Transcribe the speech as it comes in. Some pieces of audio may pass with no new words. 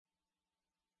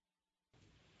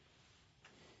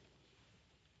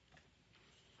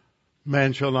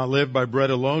Man shall not live by bread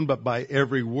alone, but by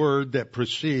every word that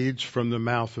proceeds from the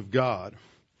mouth of God.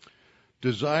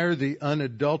 Desire the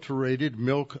unadulterated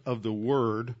milk of the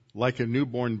word, like a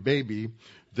newborn baby,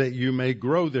 that you may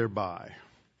grow thereby.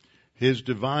 His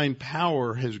divine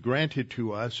power has granted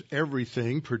to us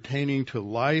everything pertaining to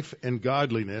life and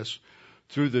godliness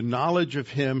through the knowledge of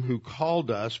him who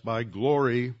called us by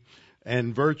glory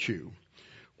and virtue,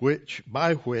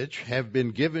 by which have been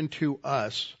given to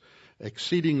us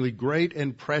exceedingly great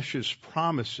and precious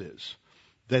promises,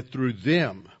 that through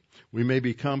them we may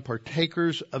become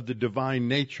partakers of the divine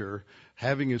nature,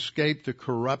 having escaped the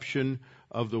corruption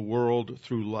of the world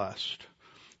through lust.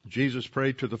 Jesus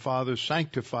prayed to the Father,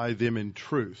 sanctify them in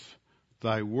truth.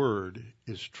 Thy word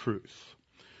is truth.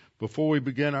 Before we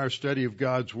begin our study of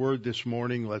God's word this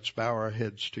morning, let's bow our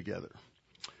heads together.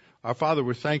 Our Father,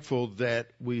 we're thankful that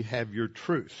we have your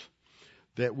truth,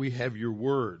 that we have your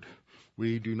word.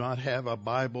 We do not have a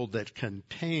Bible that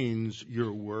contains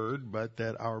your word, but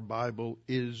that our Bible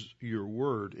is your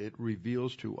word. It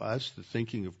reveals to us the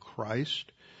thinking of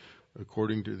Christ,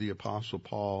 according to the Apostle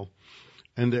Paul,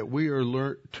 and that we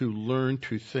are to learn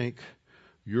to think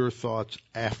your thoughts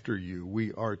after you.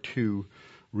 We are to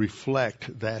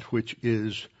reflect that which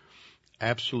is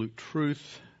absolute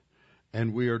truth,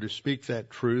 and we are to speak that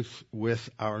truth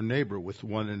with our neighbor, with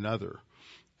one another,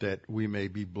 that we may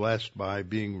be blessed by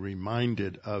being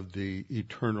reminded of the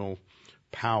eternal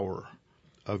power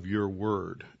of your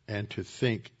word and to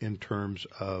think in terms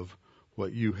of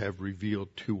what you have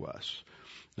revealed to us.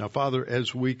 Now, Father,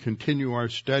 as we continue our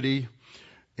study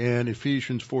in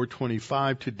Ephesians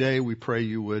 4:25 today, we pray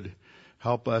you would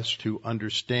help us to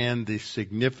understand the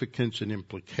significance and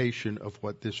implication of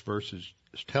what this verse is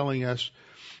telling us,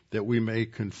 that we may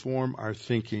conform our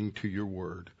thinking to your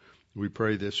word. We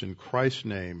pray this in Christ's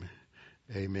name.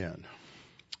 Amen.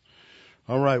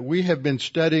 All right, we have been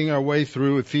studying our way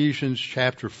through Ephesians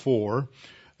chapter 4,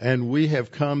 and we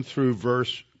have come through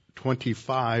verse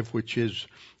 25, which is,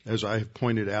 as I have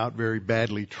pointed out, very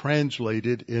badly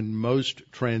translated in most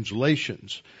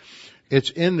translations. It's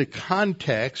in the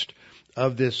context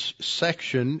of this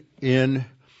section in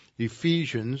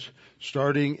Ephesians,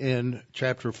 starting in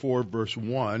chapter 4, verse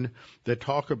 1, that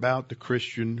talk about the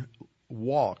Christian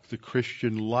walk, the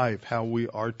Christian life, how we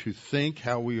are to think,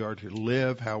 how we are to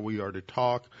live, how we are to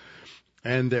talk,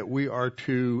 and that we are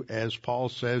to, as Paul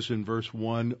says in verse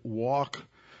 1, walk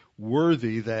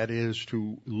worthy, that is,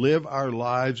 to live our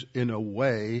lives in a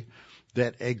way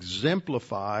that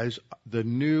exemplifies the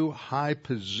new high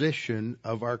position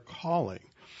of our calling.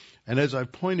 And as I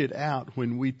pointed out,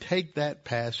 when we take that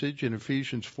passage in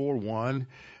Ephesians 4:1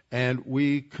 and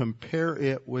we compare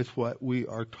it with what we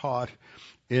are taught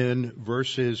in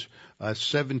verses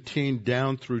 17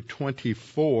 down through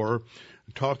 24,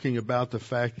 talking about the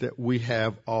fact that we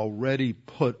have already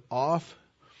put off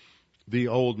the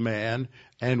old man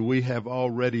and we have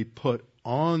already put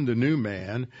on the new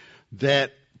man,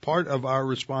 that part of our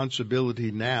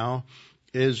responsibility now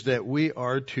is that we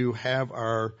are to have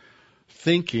our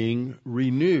thinking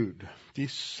renewed.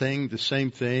 He's saying the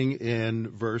same thing in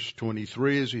verse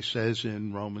 23 as he says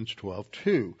in Romans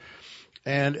 12:2.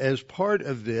 And as part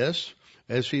of this,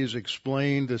 as he has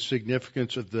explained the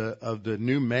significance of the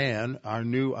new man, our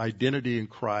new identity in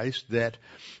Christ, that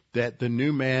the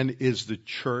new man is the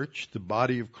church, the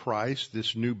body of Christ,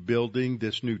 this new building,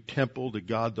 this new temple that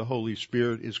God the Holy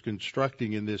Spirit is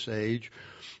constructing in this age,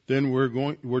 then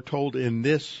we're told in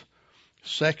this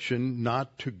section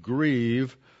not to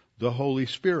grieve the Holy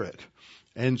Spirit.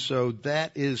 And so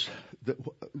that is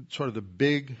sort of the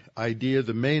big idea,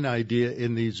 the main idea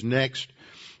in these next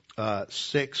 8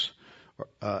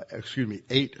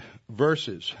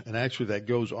 verses. And actually that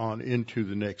goes on into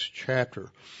the next chapter.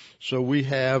 So we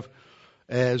have,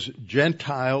 as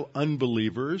Gentile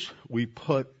unbelievers, we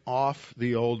put off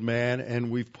the old man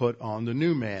and we've put on the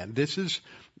new man. This is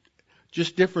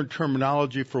just different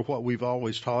terminology for what we've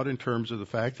always taught in terms of the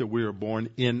fact that we are born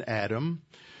in Adam.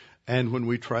 And when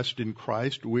we trust in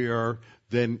Christ, we are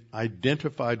then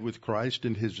identified with Christ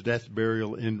in his death,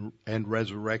 burial, and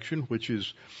resurrection, which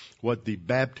is what the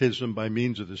baptism by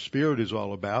means of the Spirit is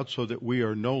all about, so that we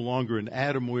are no longer in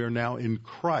Adam, we are now in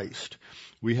Christ.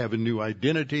 We have a new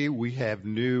identity, we have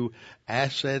new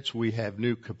assets, we have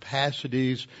new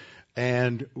capacities,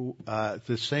 and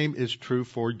the same is true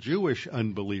for Jewish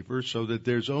unbelievers, so that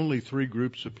there's only 3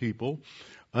 groups of people: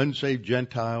 unsaved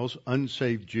Gentiles,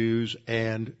 unsaved Jews,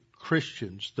 and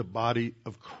Christians, the body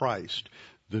of Christ,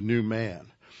 the new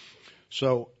man.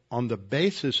 So on the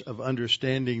basis of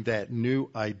understanding that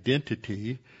new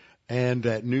identity and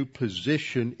that new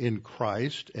position in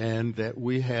Christ, and that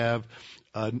we have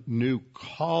a new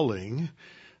calling,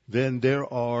 then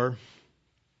there are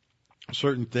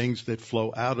certain things that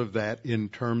flow out of that in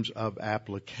terms of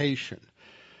application.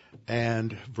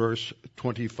 And verse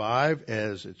 25,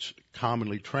 as it's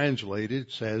commonly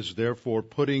translated, says, therefore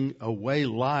putting away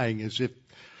lying, as if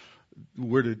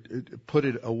we're to put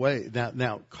it away.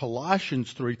 Now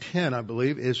Colossians 3:10, I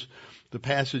believe, is the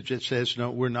passage that says,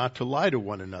 no, we're not to lie to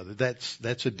one another.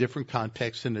 That's a different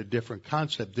context and a different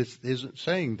concept. This isn't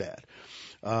saying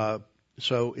that.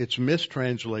 So it's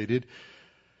mistranslated,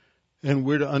 and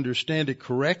we're to understand it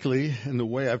correctly in the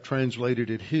way I've translated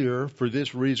it here, for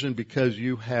this reason, because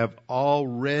you have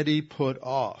already put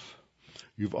off.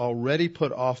 You've already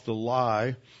put off the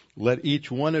lie. Let each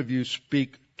one of you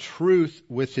speak truth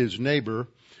with his neighbor,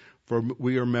 for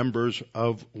we are members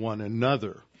of one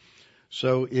another.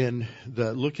 So in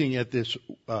the looking at this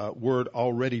word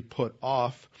already put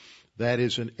off, that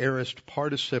is an aorist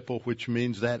participle, which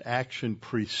means that action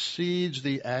precedes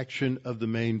the action of the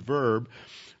main verb.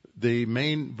 The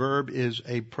main verb is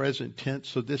a present tense,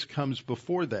 so this comes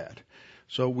before that.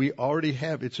 So we already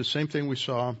have, it's the same thing we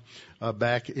saw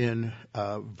back in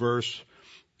verse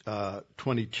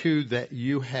 22 that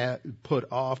you have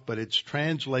put off, but it's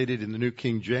translated in the New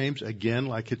King James again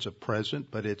like it's a present,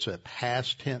 but it's a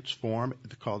past tense form.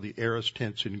 It's called the aorist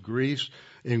tense in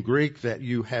Greek, that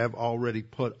you have already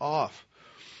put off.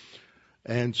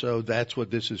 And so that's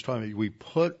what this is talking about. We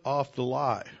put off the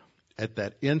lie. At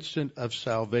that instant of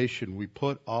salvation, we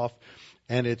put off,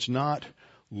 and it's not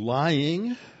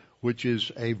lying, which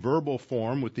is a verbal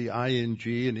form with the ing.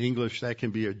 In English, that can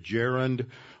be a gerund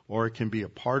or it can be a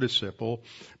participle,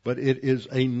 but it is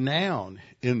a noun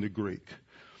in the Greek.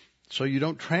 So you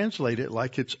don't translate it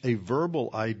like it's a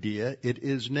verbal idea. It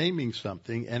is naming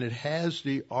something, and it has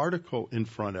the article in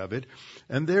front of it.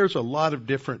 And there's a lot of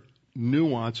different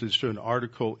nuances to an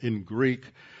article in Greek,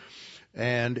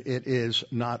 and it is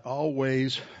not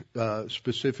always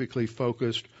specifically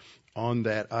focused on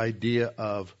that idea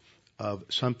of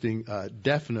something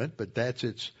definite, but that's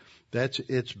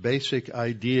its basic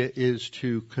idea, is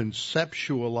to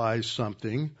conceptualize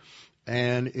something,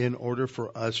 and in order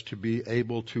for us to be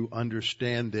able to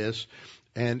understand this,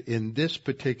 and in this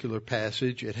particular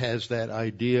passage, it has that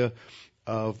idea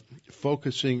of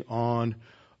focusing on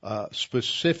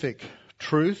specific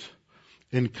truth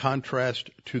in contrast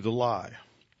to the lie,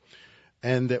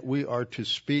 and that we are to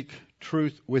speak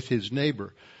truth with his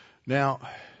neighbor. Now,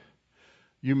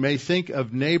 you may think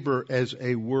of neighbor as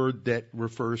a word that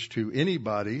refers to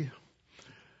anybody,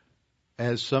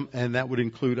 and that would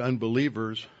include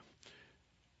unbelievers,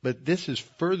 but this is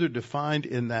further defined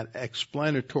in that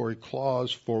explanatory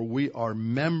clause, for we are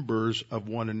members of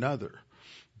one another.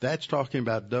 That's talking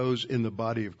about those in the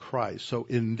body of Christ. So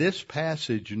in this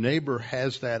passage, neighbor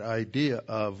has that idea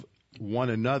of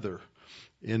one another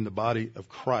in the body of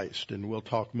Christ. And we'll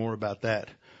talk more about that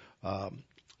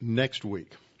next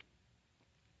week.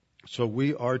 So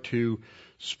we are to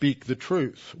speak the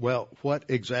truth. Well, what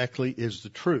exactly is the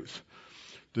truth?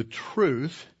 The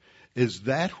truth is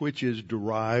that which is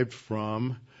derived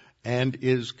from and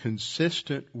is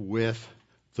consistent with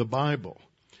the Bible.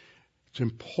 It's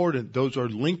important. Those are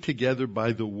linked together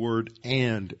by the word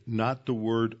and, not the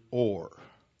word or.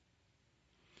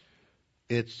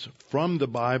 It's from the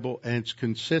Bible and it's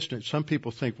consistent. Some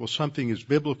people think, well, something is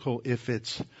biblical if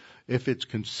it's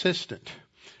consistent.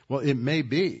 Well, it may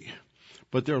be,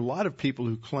 but there are a lot of people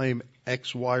who claim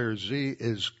X, Y, or Z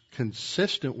is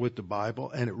consistent with the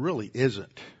Bible, and it really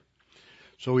isn't.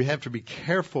 So we have to be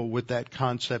careful with that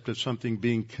concept of something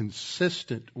being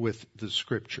consistent with the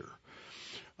Scripture.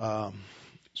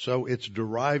 So it's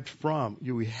derived from.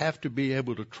 We have to be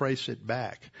able to trace it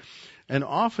back. And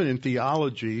often in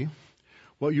theology,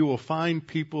 what you will find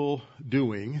people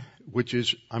doing, which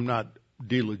is, I'm not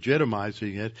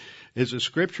delegitimizing it, is the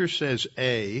Scripture says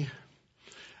A,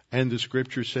 and the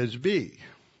Scripture says B.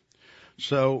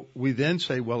 So we then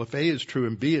say, well, if A is true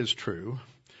and B is true,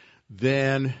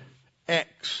 then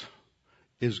X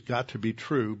is got to be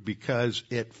true because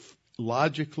it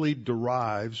logically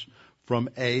derives from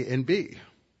A and B.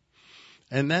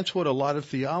 And that's what a lot of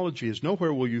theology is.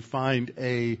 Nowhere will you find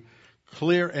a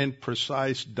clear and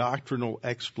precise doctrinal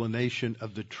explanation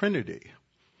of the Trinity,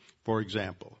 for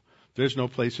example. There's no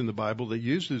place in the Bible that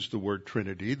uses the word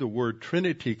Trinity. The word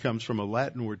Trinity comes from a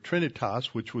Latin word trinitas,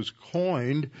 which was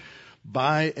coined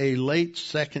by a late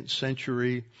 2nd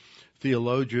century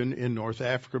theologian in North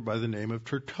Africa by the name of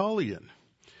Tertullian.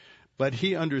 But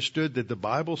he understood that the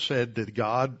Bible said that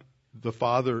God the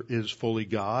Father is fully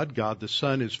God, God the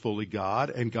Son is fully God,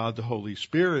 and God the Holy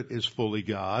Spirit is fully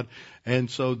God.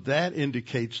 And so that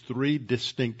indicates three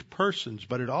distinct persons,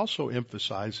 but it also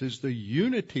emphasizes the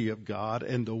unity of God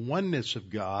and the oneness of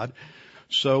God.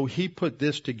 So he put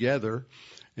this together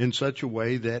in such a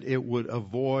way that it would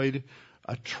avoid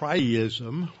a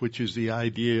tritheism, which is the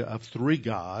idea of three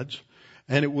gods,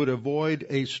 and it would avoid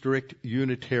a strict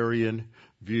Unitarian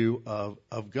view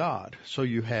of God. So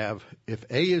you have, if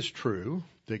A is true,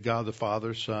 that God the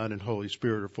Father, Son, and Holy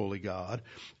Spirit are fully God,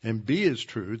 and B is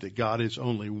true, that God is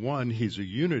only one, He's a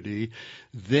unity,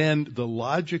 then the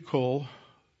logical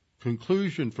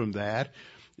conclusion from that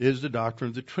is the doctrine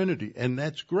of the Trinity, and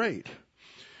that's great.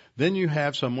 Then you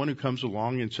have someone who comes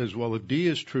along and says, well, if D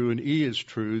is true and E is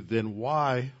true, then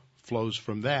Y flows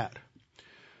from that.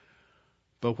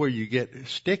 But where you get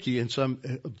sticky, and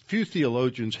few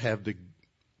theologians have the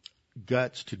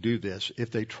guts to do this.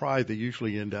 If they try, they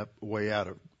usually end up way out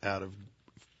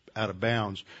of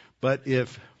bounds. But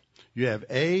if you have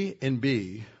A and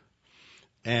B,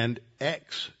 and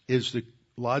X is the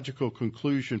logical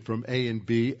conclusion from A and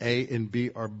B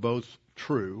are both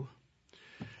true.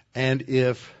 And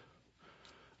if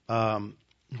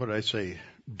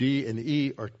D and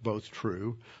E are both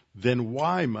true, then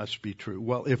Y must be true.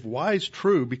 Well, if Y is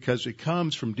true because it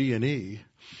comes from D and E,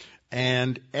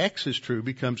 and X is true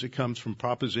because it comes from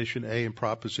proposition A and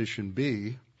proposition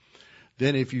B,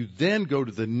 then if you then go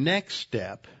to the next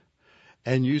step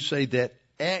and you say that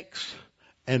X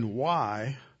and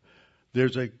Y,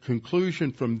 there's a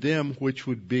conclusion from them which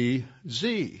would be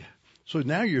Z. So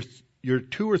now you're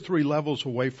 2 or 3 levels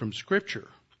away from Scripture.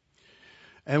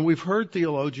 And we've heard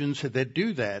theologians that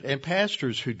do that, and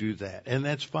pastors who do that, and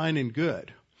that's fine and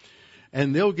good.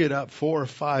 And they'll get up 4 or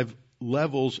 5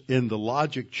 levels in the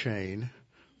logic chain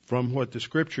from what the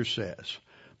Scripture says.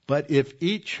 But if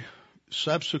each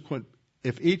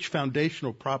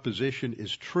foundational proposition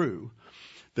is true,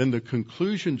 then the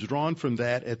conclusions drawn from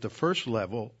that at the first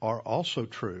level are also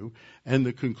true, and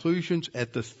the conclusions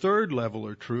at the third level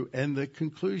are true, and the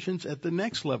conclusions at the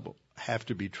next level have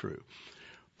to be true.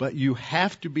 But you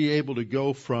have to be able to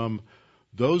go from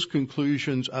those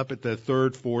conclusions up at the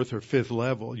third, fourth, or fifth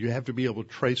level. You have to be able to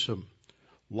trace them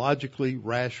logically,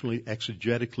 rationally,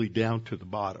 exegetically down to the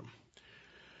bottom.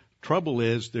 Trouble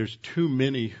is, there's too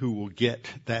many who will get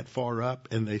that far up,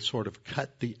 and they sort of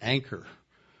cut the anchor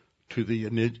to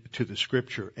the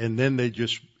Scripture, and then they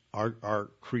just are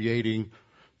creating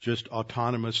just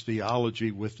autonomous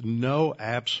theology with no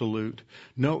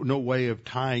way of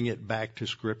tying it back to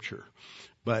Scripture.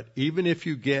 But even if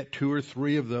you get 2 or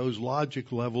 3 of those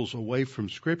logic levels away from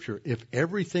Scripture, if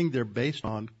everything they're based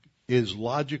on is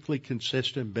logically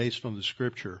consistent based on the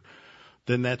Scripture,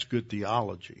 then that's good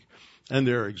theology. And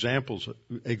there are examples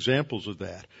of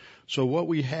that. So what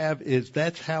we have is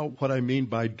what I mean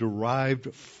by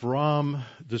derived from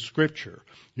the Scripture.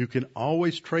 You can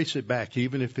always trace it back,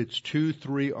 even if it's 2,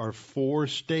 3, or 4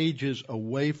 stages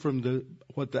away from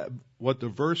what the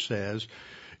verse says.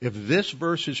 If this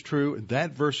verse is true and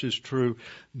that verse is true,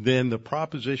 then the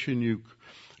proposition you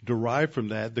derive from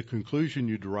that, the conclusion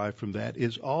you derive from that,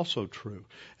 is also true.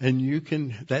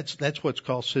 And that's what's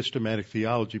called systematic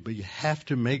theology, but you have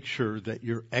to make sure that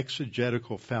your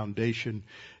exegetical foundation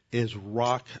is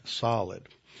rock solid.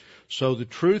 So the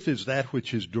truth is that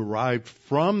which is derived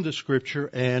from the Scripture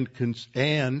and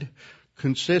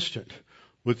consistent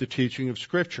with the teaching of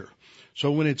Scripture.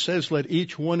 So when it says, let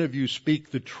each one of you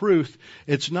speak the truth,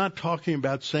 it's not talking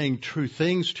about saying true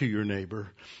things to your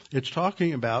neighbor. It's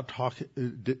talking about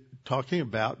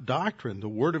doctrine, the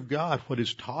Word of God, what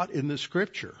is taught in the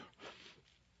Scripture.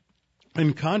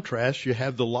 In contrast, you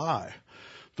have the lie.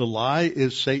 The lie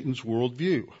is Satan's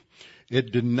worldview.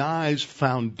 It denies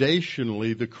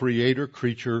foundationally the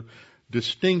creator-creature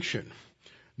distinction.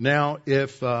 Now,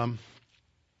 if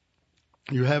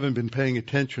you haven't been paying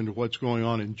attention to what's going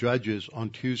on in Judges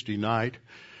on Tuesday night,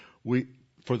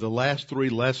 for the last 3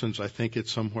 lessons, I think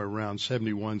it's somewhere around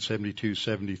 71, 72,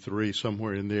 73,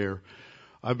 somewhere in there,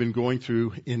 I've been going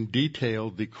through in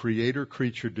detail the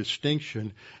creator-creature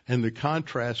distinction and the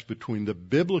contrast between the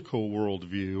biblical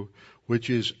worldview, which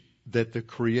is that the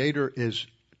Creator is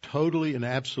totally and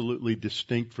absolutely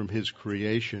distinct from His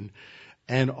creation,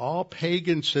 and all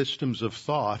pagan systems of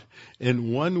thought,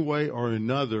 in one way or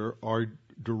another, are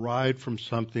derived from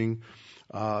something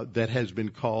that has been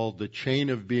called the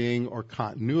chain of being or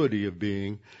continuity of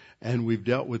being, and we've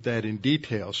dealt with that in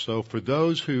detail. So for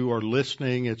those who are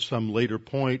listening at some later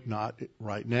point, not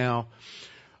right now,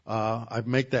 I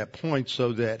make that point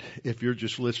so that if you're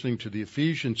just listening to the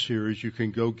Ephesians series, you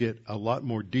can go get a lot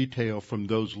more detail from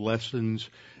those lessons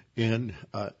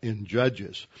in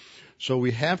Judges. So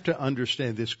we have to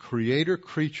understand this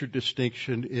creator-creature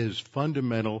distinction is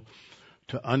fundamental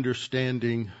to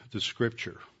understanding the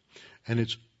Scripture, and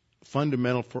it's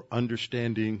fundamental for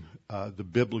understanding the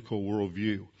biblical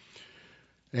worldview.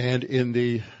 And in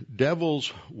the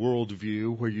devil's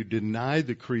worldview, where you deny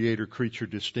the creator-creature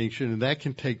distinction, and that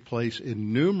can take place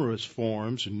in numerous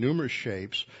forms and numerous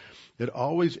shapes, it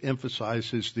always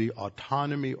emphasizes the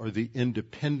autonomy or the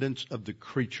independence of the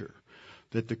creature,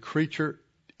 that the creature's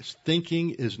thinking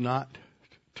is not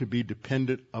to be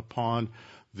dependent upon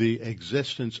the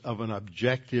existence of an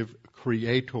objective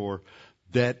creator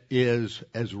that is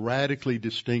as radically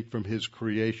distinct from his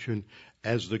creation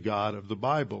as the God of the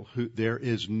Bible. There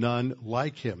is none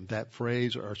like him. That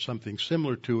phrase or something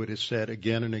similar to it is said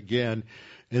again and again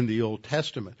in the Old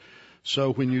Testament.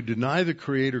 So when you deny the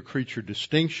creator-creature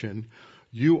distinction,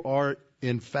 you are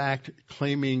in fact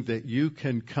claiming that you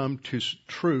can come to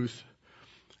truth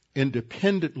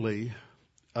independently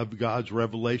of God's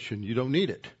revelation. You don't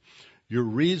need it. Your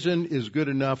reason is good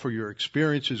enough, or your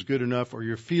experience is good enough, or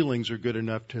your feelings are good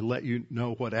enough to let you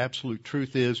know what absolute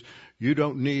truth is. You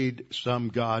don't need some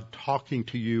God talking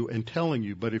to you and telling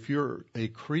you. But if you're a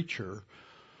creature,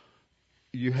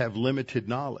 you have limited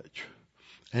knowledge.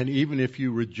 And even if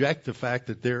you reject the fact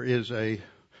that there is an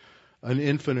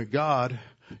infinite God,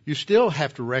 you still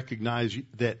have to recognize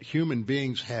that human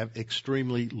beings have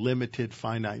extremely limited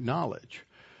finite knowledge.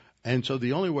 And so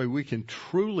the only way we can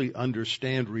truly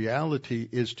understand reality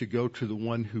is to go to the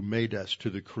one who made us,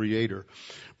 to the Creator.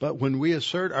 But when we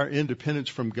assert our independence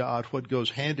from God, what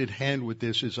goes hand in hand with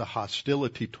this is a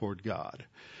hostility toward God,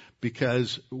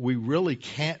 because we really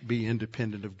can't be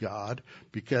independent of God,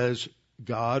 because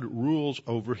God rules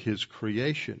over his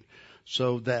creation.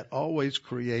 So that always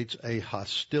creates a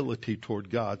hostility toward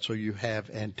God. So you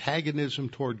have antagonism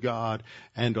toward God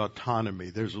and autonomy.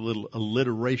 There's a little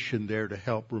alliteration there to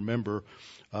help remember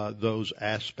those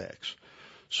aspects.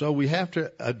 So we have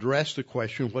to address the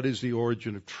question, what is the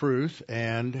origin of truth?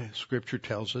 And Scripture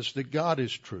tells us that God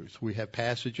is truth. We have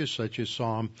passages such as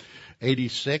Psalm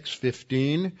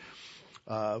 86:15.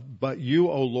 But you,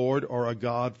 O Lord, are a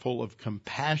God full of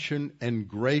compassion and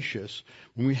gracious.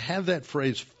 When we have that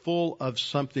phrase, full of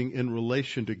something in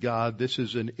relation to God, this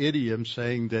is an idiom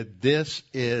saying that this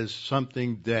is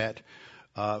something that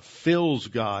fills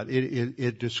God.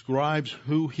 It describes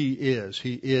who he is.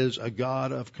 He is a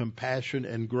God of compassion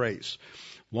and grace,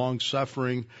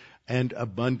 long-suffering and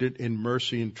abundant in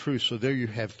mercy and truth. So there you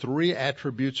have three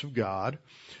attributes of God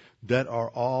that are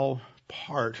all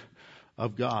part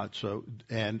of God, so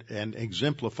and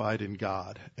exemplified in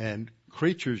God. And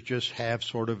creatures just have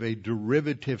sort of a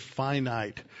derivative,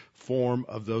 finite form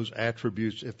of those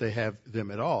attributes if they have them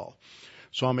at all.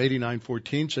 Psalm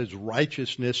 89:14 says,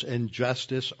 righteousness and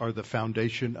justice are the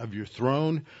foundation of your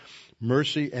throne.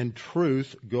 Mercy and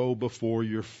truth go before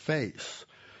your face.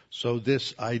 So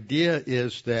this idea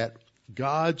is that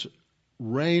God's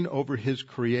reign over his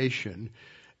creation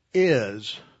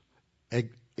is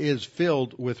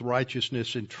filled with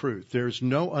righteousness and truth. There's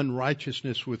no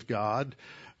unrighteousness with God.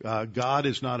 God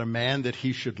is not a man that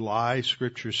he should lie,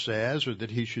 Scripture says, or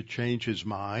that he should change his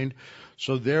mind.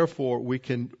 So therefore, we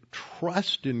can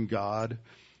trust in God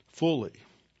fully.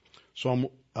 Psalm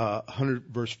 100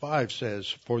 verse 5 says,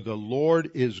 for the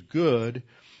Lord is good,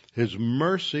 his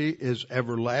mercy is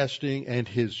everlasting, and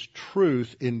his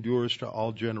truth endures to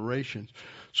all generations.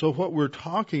 So what we're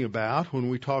talking about when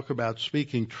we talk about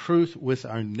speaking truth with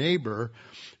our neighbor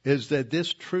is that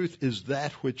this truth is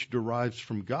that which derives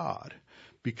from God,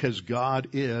 because God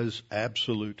is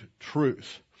absolute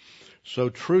truth. So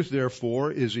truth,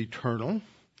 therefore, is eternal.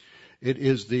 It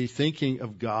is the thinking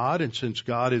of God, and since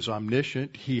God is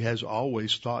omniscient, he has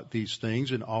always thought these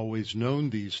things and always known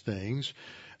these things.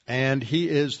 And he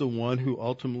is the one who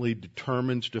ultimately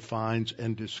determines, defines,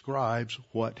 and describes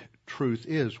what truth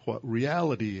is, what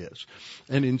reality is.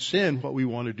 And in sin, what we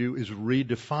want to do is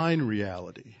redefine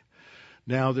reality.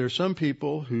 Now, there are some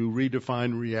people who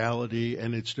redefine reality,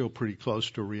 and it's still pretty close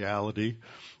to reality.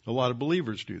 A lot of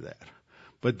believers do that.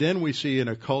 But then we see in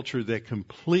a culture that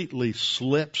completely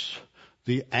slips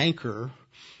the anchor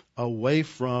away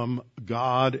from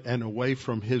God and away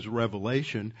from his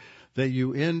revelation, that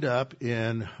you end up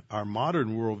in our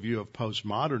modern worldview of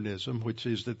postmodernism, which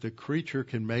is that the creature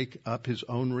can make up his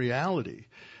own reality.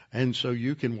 And so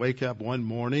you can wake up one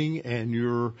morning and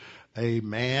you're a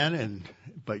man,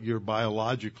 but you're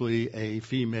biologically a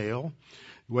female.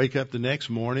 Wake up the next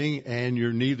morning and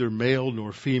you're neither male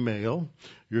nor female.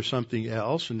 You're something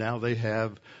else. And now they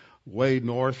have way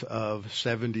north of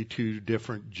 72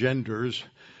 different genders.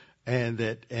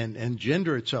 And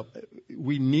gender itself,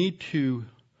 we need to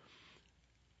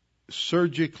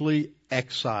surgically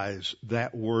excise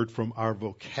that word from our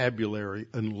vocabulary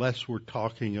unless we're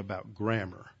talking about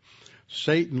grammar.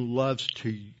 Satan loves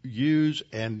to use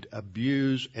and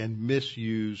abuse and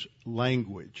misuse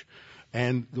language.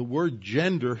 And the word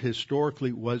gender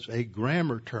historically was a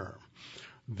grammar term.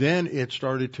 Then it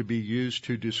started to be used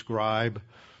to describe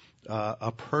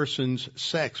a person's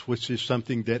sex, which is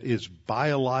something that is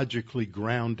biologically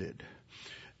grounded.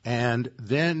 And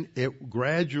then it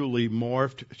gradually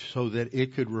morphed so that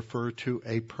it could refer to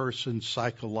a person's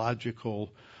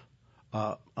psychological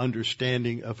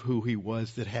understanding of who he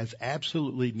was that has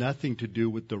absolutely nothing to do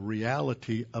with the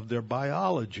reality of their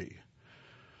biology.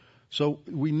 So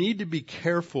we need to be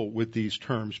careful with these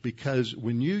terms, because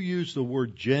when you use the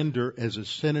word gender as a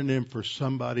synonym for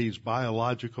somebody's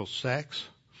biological sex,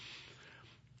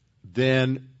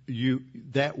 then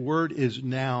that word is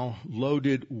now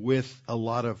loaded with a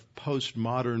lot of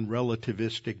postmodern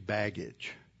relativistic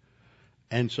baggage.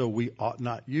 And so we ought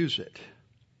not use it.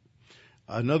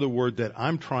 Another word that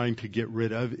I'm trying to get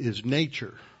rid of is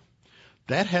nature.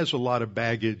 That has a lot of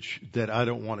baggage that I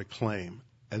don't want to claim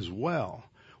as well.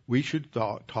 We should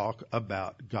talk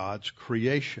about God's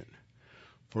creation.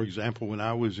 For example, when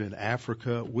I was in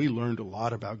Africa, we learned a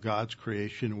lot about God's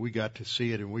creation, and we got to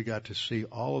see it, and we got to see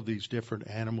all of these different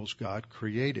animals God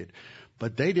created.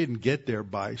 But they didn't get there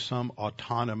by some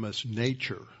autonomous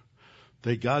nature.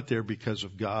 They got there because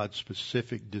of God's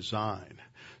specific design.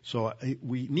 So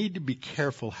we need to be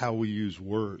careful how we use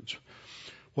words.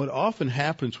 What often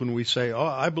happens when we say, oh,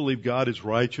 I believe God is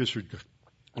righteous, or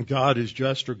God is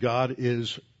just, or God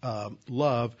is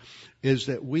love, is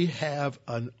that we have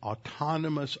an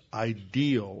autonomous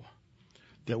ideal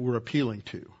that we're appealing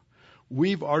to.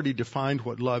 We've already defined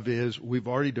what love is. We've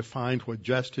already defined what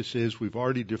justice is. We've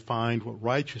already defined what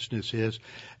righteousness is.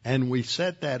 And we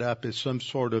set that up as some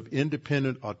sort of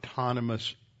independent,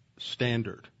 autonomous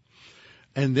standard.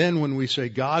 And then when we say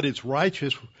God is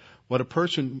righteous, what a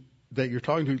person that you're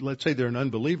talking to, let's say they're an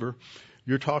unbeliever,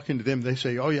 you're talking to them, they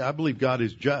say, oh yeah, I believe God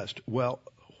is just. Well,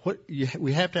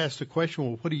 we have to ask the question,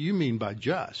 well, what do you mean by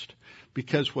just?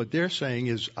 Because what they're saying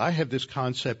is, I have this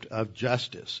concept of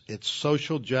justice. It's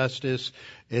social justice,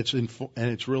 and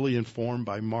it's really informed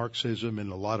by Marxism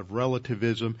and a lot of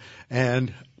relativism,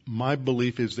 and my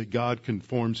belief is that God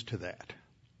conforms to that.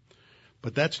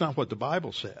 But that's not what the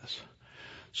Bible says.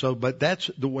 But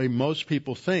that's the way most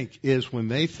people think, is when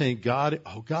they think God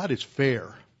is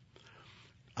fair.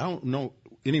 I don't know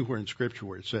anywhere in Scripture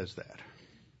where it says that.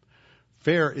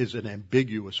 Fair is an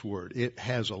ambiguous word. It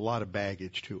has a lot of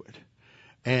baggage to it.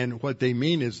 And what they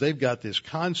mean is they've got this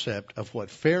concept of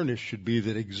what fairness should be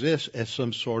that exists as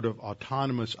some sort of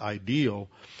autonomous ideal.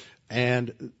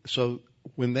 And so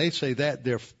when they say that,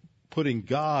 they're putting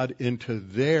God into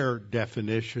their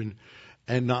definition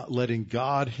and not letting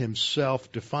God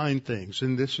himself define things.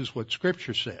 And this is what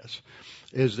Scripture says,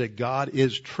 is that God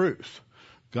is truth.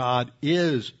 God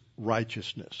is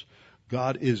righteousness.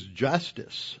 God is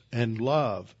justice and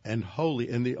love and holy.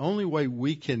 And the only way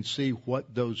we can see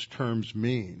what those terms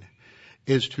mean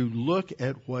is to look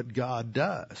at what God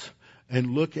does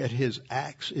and look at his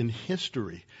acts in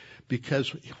history, because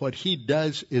what he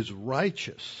does is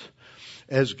righteous.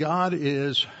 As God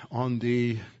is on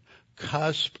the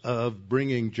cusp of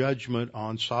bringing judgment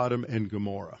on Sodom and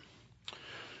Gomorrah,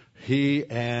 he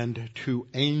and two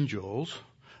angels,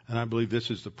 and I believe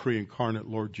this is the pre-incarnate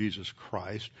Lord Jesus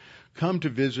Christ, come to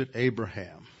visit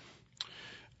Abraham.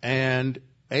 And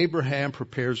Abraham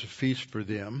prepares a feast for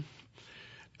them.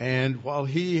 And while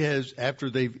after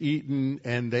they've eaten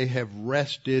and they have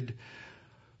rested,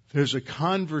 there's a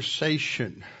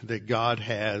conversation that God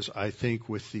has, I think,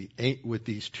 with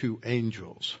these two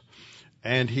angels.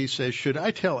 And he says, should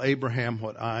I tell Abraham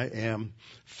what I am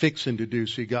fixing to do?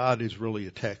 See, God is really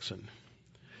a Texan.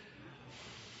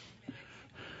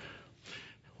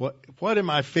 What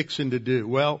am I fixing to do?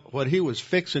 Well, what he was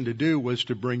fixing to do was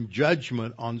to bring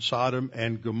judgment on Sodom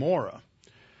and Gomorrah.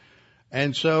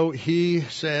 And so he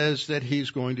says that he's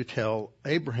going to tell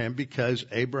Abraham, because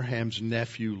Abraham's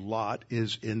nephew Lot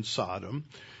is in Sodom.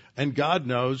 And God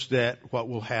knows that what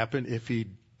will happen if he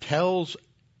tells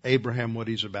Abraham what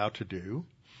he's about to do,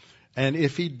 and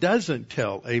if he doesn't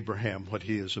tell Abraham what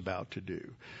he is about to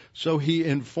do. So he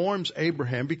informs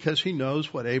Abraham because he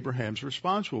knows what Abraham's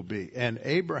response will be. And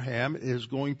Abraham is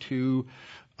going to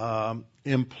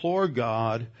implore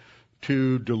God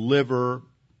to deliver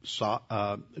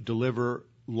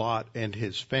Lot and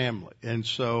his family. And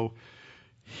so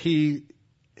he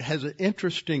has an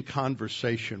interesting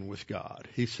conversation with God.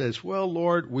 He says, well,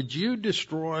 Lord, would you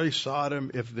destroy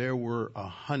Sodom if there were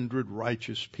 100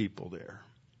 righteous people there?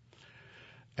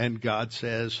 And God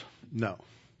says, no.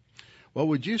 well,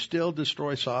 would you still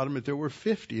destroy Sodom if there were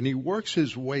 50? And he works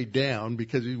his way down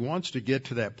because he wants to get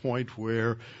to that point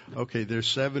where, okay, there's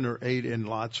 7 or 8 in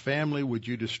Lot's family. Would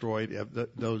you destroy it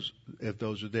if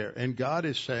those are there? And God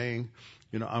is saying,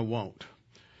 I won't,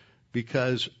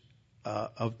 because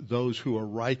of those who are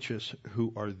righteous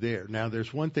who are there. Now,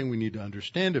 there's one thing we need to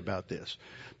understand about this,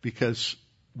 because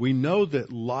we know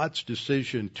that Lot's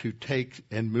decision to take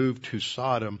and move to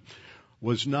Sodom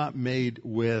was not made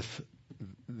with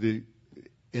the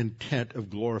intent of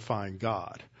glorifying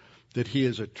God, that he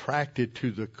is attracted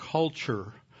to the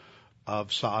culture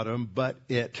of Sodom, but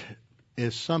it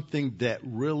is something that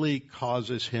really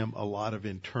causes him a lot of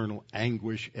internal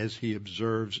anguish as he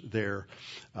observes their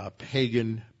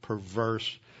pagan,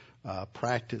 perverse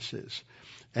practices.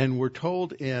 And we're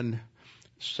told in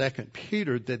 2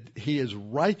 Peter that he is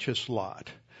righteous Lot.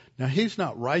 Now, he's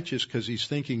not righteous because he's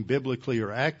thinking biblically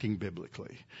or acting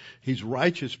biblically. He's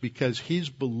righteous because he's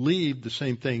believed the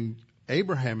same thing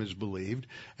Abraham has believed,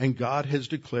 and God has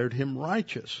declared him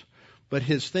righteous. But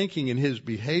his thinking and his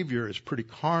behavior is pretty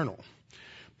carnal.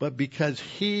 But because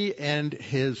he and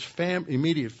his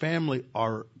immediate family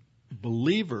are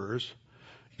believers,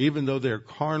 even though they're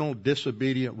carnal,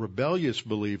 disobedient, rebellious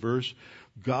believers,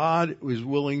 God is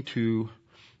willing to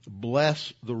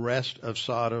bless the rest of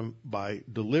Sodom by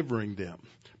delivering them.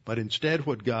 But instead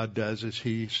what God does is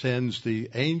he sends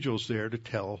the angels there to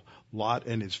tell Lot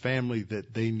and his family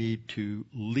that they need to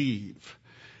leave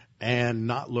and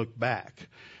not look back.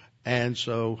 And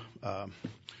so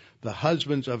the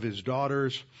husbands of his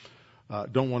daughters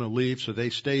don't want to leave, so they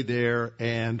stay there,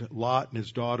 and Lot and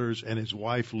his daughters and his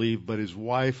wife leave, but his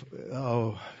wife,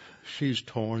 she's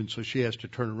torn, so she has to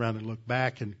turn around and look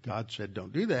back, and God said,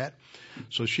 don't do that.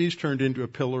 So she's turned into a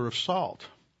pillar of salt.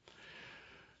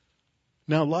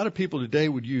 Now, a lot of people today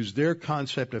would use their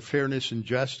concept of fairness and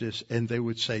justice, and they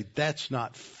would say, that's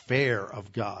not fair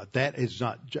of God. That is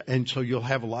not, and so you'll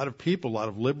have a lot of people, a lot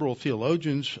of liberal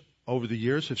theologians over the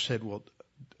years have said, well,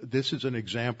 this is an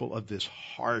example of this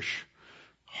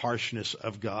harshness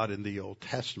of God in the Old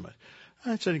Testament.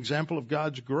 It's an example of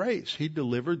God's grace. He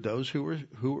delivered those who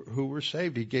were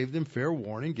saved. He gave them fair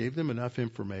warning, gave them enough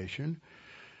information.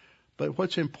 But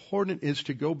what's important is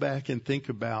to go back and think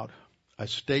about a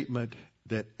statement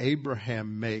that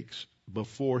Abraham makes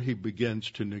before he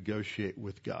begins to negotiate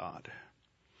with God.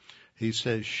 He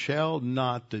says, shall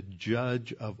not the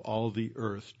judge of all the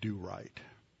earth do right?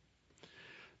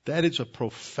 That is a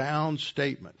profound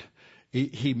statement.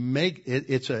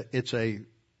 It's a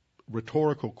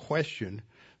rhetorical question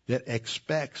that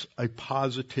expects a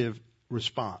positive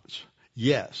response.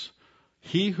 Yes,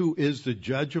 he who is the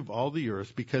judge of all the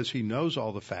earth, because he knows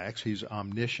all the facts, he's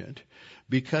omniscient,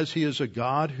 because he is a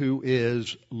God who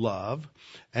is love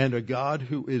and a God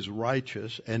who is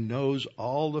righteous and knows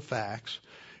all the facts,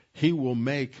 he will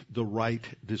make the right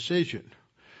decision.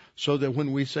 So that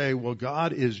when we say, well,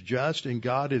 God is just and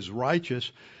God is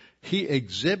righteous, he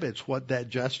exhibits what that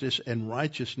justice and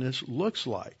righteousness looks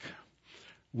like.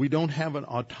 We don't have an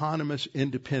autonomous,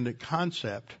 independent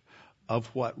concept of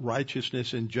what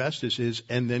righteousness and justice is,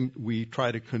 and then we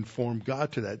try to conform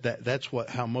God to that. That's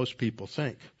how most people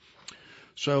think.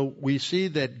 So we see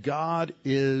that God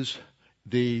is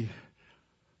the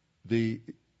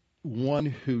one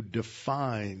who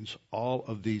defines all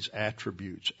of these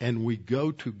attributes, and we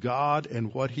go to God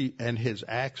and what he and his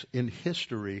acts in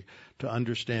history to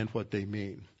understand what they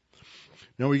mean.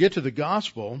 Now we get to the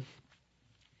gospel.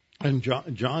 In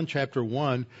John chapter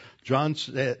 1, John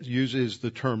uses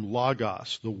the term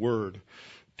logos, the word,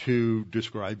 to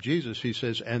describe Jesus. He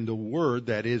says, and the word,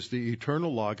 that is the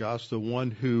eternal logos, the one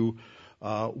who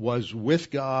was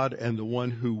with God and the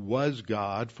one who was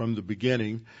God from the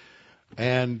beginning,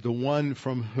 and the one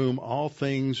from whom all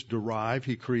things derive.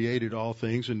 He created all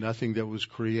things, and nothing that was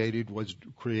created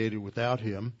without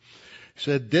him. He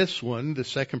said, this one, the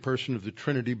second person of the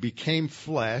Trinity, became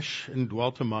flesh and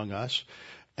dwelt among us.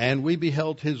 And we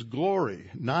beheld his glory,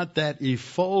 not that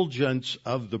effulgence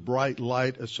of the bright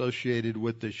light associated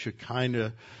with the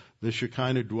Shekinah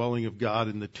dwelling of God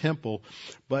in the temple,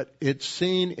 but it's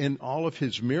seen in all of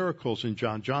his miracles in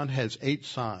John. John has 8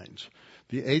 signs.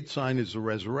 The 8th sign is the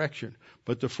resurrection.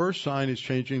 But the first sign is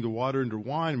changing the water into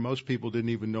wine. Most people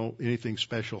didn't even know anything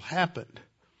special happened.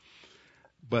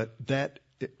 But that,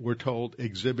 we're told,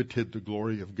 exhibited the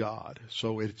glory of God.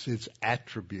 So it's his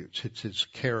attributes, it's his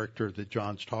character that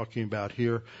John's talking about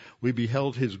here. We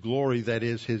beheld his glory, that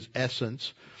is his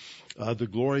essence. The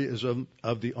glory is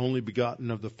of the only begotten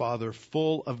of the Father,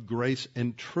 full of grace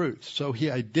and truth. So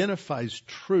he identifies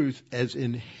truth as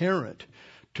inherent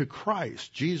to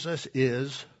Christ. Jesus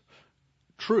is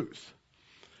truth.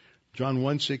 John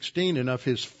 1:16, and of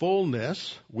his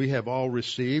fullness we have all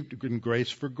received grace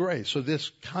for grace. So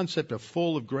this concept of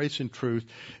full of grace and truth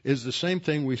is the same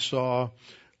thing we saw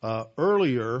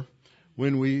earlier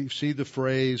when we see the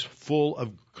phrase full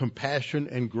of compassion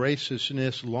and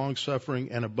graciousness,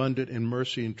 long-suffering, and abundant in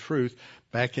mercy and truth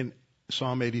back in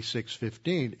Psalm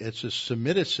 86:15. It's a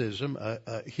Semiticism,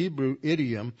 a Hebrew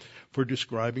idiom for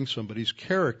describing somebody's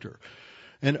character.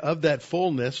 And of that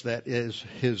fullness, that is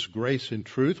his grace and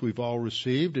truth, we've all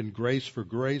received, and grace,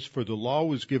 for the law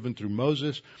was given through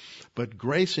Moses, but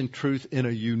grace and truth in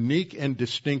a unique and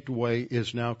distinct way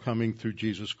is now coming through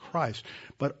Jesus Christ.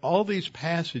 But all these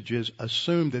passages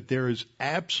assume that there is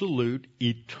absolute,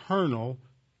 eternal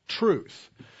truth.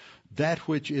 That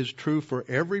which is true for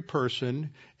every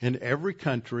person in every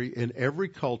country, in every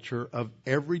culture, of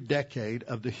every decade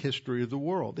of the history of the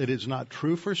world. It is not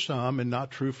true for some and not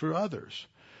true for others.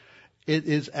 It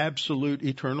is absolute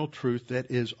eternal truth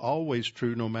that is always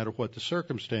true no matter what the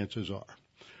circumstances are.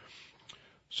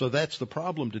 So that's the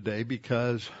problem today,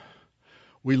 because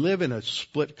we live in a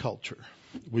split culture.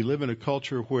 We live in a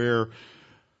culture where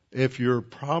if you're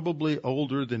probably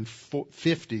older than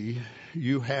 50,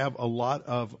 you have a lot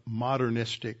of your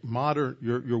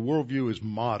worldview is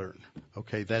modern.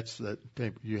 Okay, that's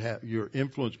you're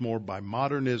influenced more by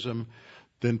modernism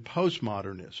than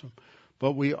postmodernism.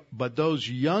 But those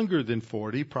younger than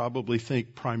 40 probably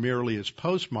think primarily as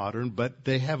postmodern, but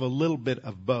they have a little bit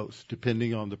of both,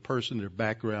 depending on the person, their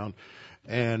background,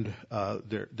 and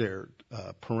their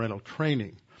parental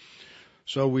training.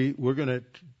 So we're going to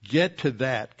get to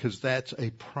that, because that's a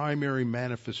primary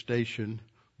manifestation.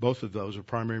 Both of those are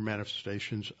primary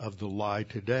manifestations of the lie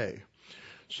today.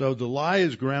 So the lie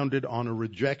is grounded on a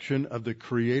rejection of the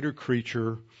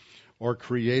creator-creature or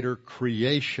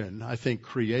creator-creation. I think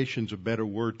creation's a better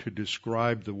word to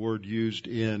describe the word used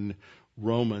in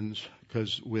Romans,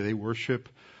 because they worship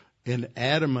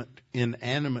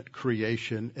inanimate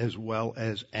creation as well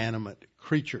as animate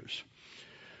creatures.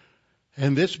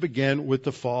 And this began with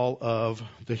the fall of,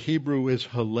 the Hebrew is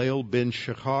Hillel ben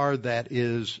Shachar. That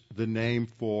is the name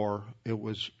for, it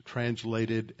was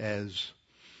translated as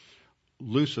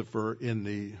Lucifer in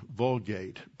the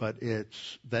Vulgate, but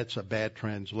that's a bad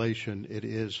translation. It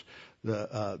is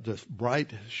the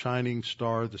bright shining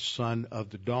star, the son of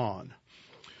the dawn.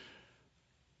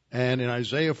 And in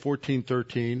Isaiah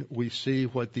 14:13, we see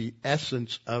what the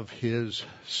essence of his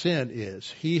sin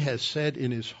is. He has said in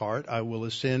his heart, I will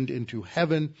ascend into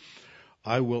heaven.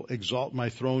 I will exalt my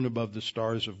throne above the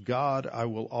stars of God. I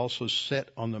will also sit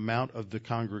on the mount of the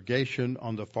congregation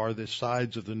on the farthest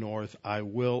sides of the north. I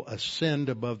will ascend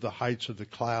above the heights of the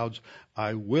clouds.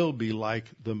 I will be like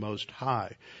the Most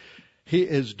High. He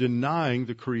is denying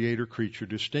the creator-creature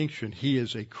distinction. He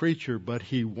is a creature, but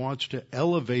he wants to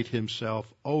elevate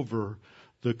himself over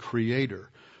the creator.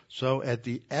 So at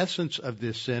the essence of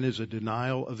this sin is a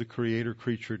denial of the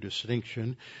creator-creature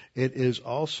distinction. It is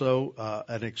also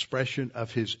an expression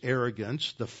of his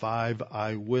arrogance. The 5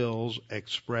 I wills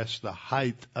express the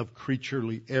height of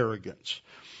creaturely arrogance.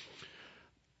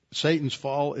 Satan's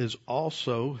fall is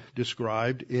also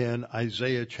described in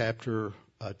Isaiah chapter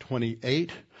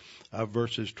 28,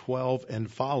 verses 12 and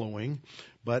following.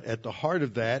 But at the heart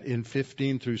of that, in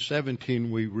 15 through 17,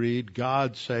 we read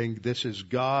God saying, this is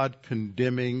God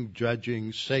condemning,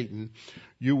 judging Satan.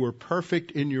 You were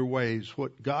perfect in your ways.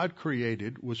 What God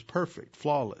created was perfect,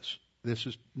 flawless. This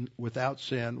is without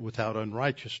sin, without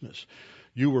unrighteousness.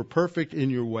 You were perfect in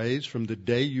your ways from the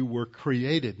day you were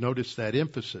created. Notice that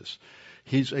emphasis.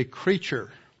 He's a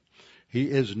creature. He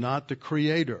is not the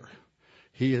creator.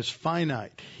 He is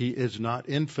finite. He is not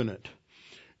infinite.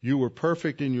 You were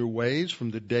perfect in your ways from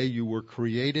the day you were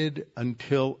created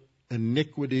until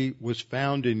iniquity was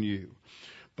found in you.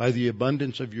 By the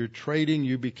abundance of your trading,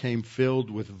 you became filled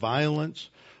with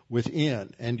violence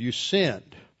within, and you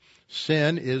sinned.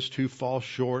 Sin is to fall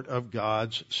short of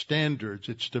God's standards.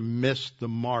 It's to miss the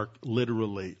mark,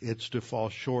 literally. It's to fall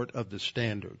short of the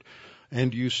standard.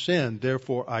 And you sinned.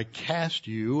 Therefore, I cast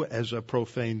you as a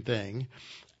profane thing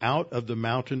out of the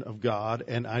mountain of God,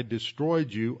 and I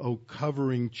destroyed you, O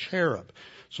covering cherub.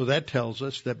 So that tells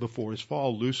us that before his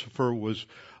fall, Lucifer was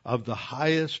of the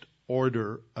highest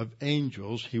order of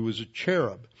angels. He was a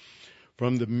cherub.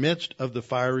 From the midst of the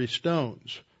fiery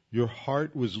stones, your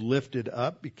heart was lifted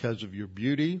up because of your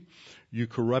beauty. You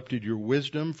corrupted your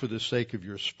wisdom for the sake of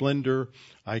your splendor.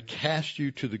 I cast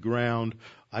you to the ground.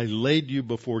 I laid you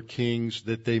before kings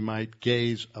that they might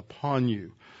gaze upon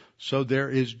you. So there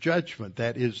is judgment.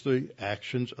 That is the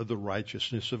actions of the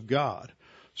righteousness of God.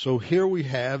 So here we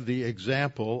have the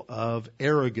example of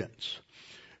arrogance.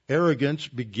 Arrogance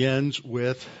begins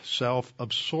with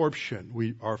self-absorption.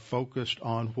 We are focused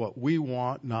on what we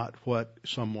want, not what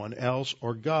someone else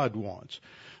or God wants.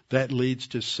 That leads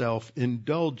to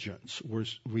self-indulgence.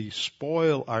 We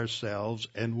spoil ourselves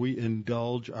and we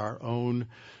indulge our own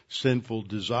sinful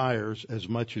desires as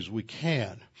much as we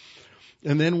can.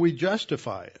 And then we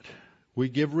justify it. We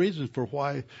give reasons for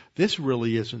why this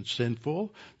really isn't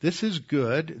sinful. This is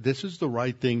good. This is the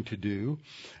right thing to do.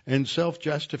 And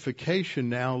self-justification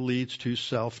now leads to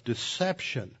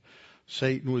self-deception.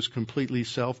 Satan was completely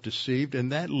self-deceived,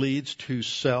 and that leads to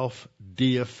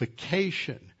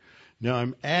self-deification. Now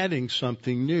I'm adding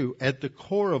something new. At the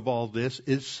core of all this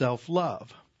is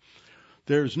self-love.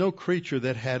 There is no creature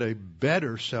that had a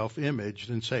better self-image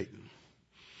than Satan.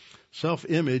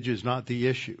 Self-image is not the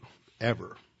issue,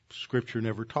 ever. Scripture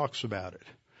never talks about it.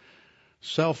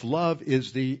 Self-love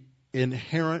is the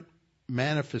inherent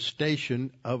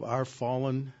manifestation of our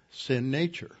fallen sin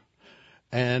nature.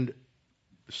 And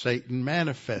Satan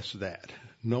manifests that.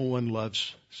 No one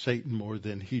loves Satan more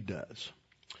than he does.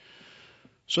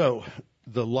 So,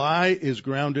 the lie is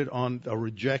grounded on a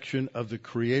rejection of the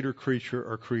creator-creature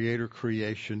or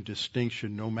creator-creation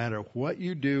distinction. No matter what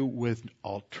you do with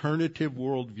alternative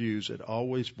worldviews, it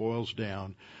always boils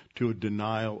down to a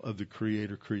denial of the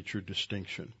creator-creature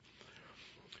distinction.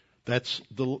 That's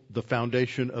the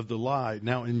foundation of the lie.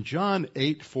 Now, in John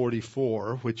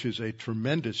 8:44, which is a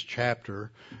tremendous chapter,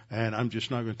 and I'm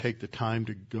just not going to take the time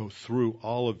to go through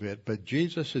all of it, but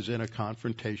Jesus is in a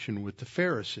confrontation with the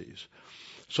Pharisees.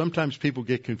 Sometimes people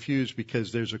get confused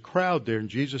because there's a crowd there, and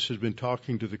Jesus has been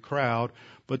talking to the crowd,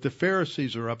 but the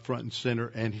Pharisees are up front and center,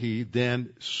 and he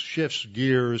then shifts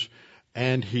gears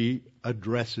and he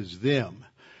addresses them.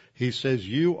 He says,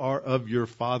 "You are of your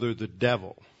father the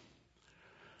devil."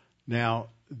 Now,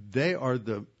 they are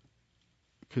the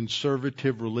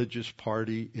conservative religious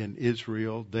party in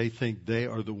Israel. They think they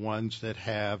are the ones that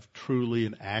have truly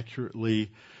and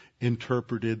accurately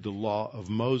interpreted the law of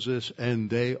Moses, and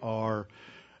they are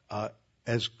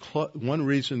one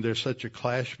reason there's such a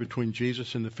clash between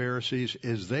Jesus and the Pharisees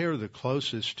is they are the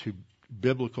closest to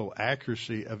biblical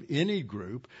accuracy of any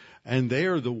group, and they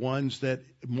are the ones that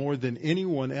more than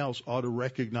anyone else ought to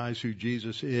recognize who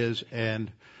Jesus is and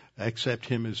accept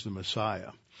him as the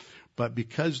Messiah. But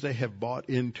because they have bought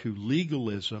into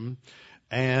legalism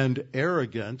and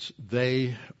arrogance,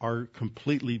 they are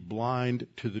completely blind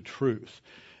to the truth.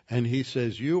 And he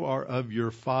says, "You are of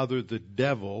your father the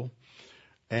devil."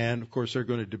 And, of course, they're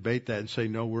going to debate that and say,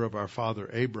 "No, we're of our father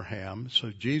Abraham."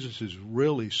 So Jesus is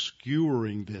really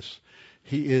skewering this.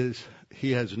 He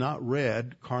has not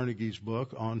read Carnegie's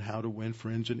book on how to win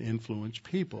friends and influence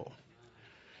people.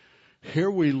 Here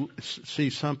we see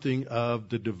something of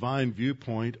the divine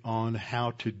viewpoint on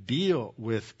how to deal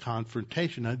with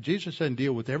confrontation. Now, Jesus doesn't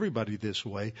deal with everybody this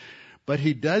way, but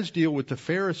he does deal with the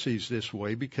Pharisees this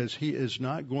way because he is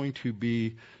not going to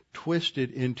be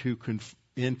twisted into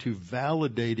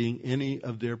validating any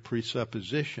of their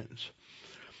presuppositions.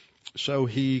 So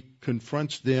he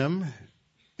confronts them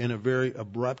in a very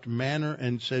abrupt manner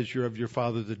and says, "You're of your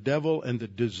father the devil, and the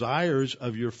desires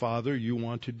of your father you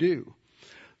want to do."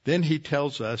 Then he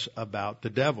tells us about the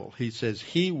devil. He says,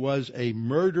 "He was a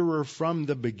murderer from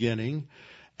the beginning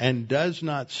and does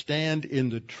not stand in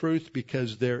the truth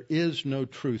because there is no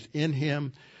truth in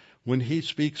him. When he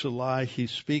speaks a lie, he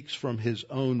speaks from his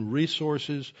own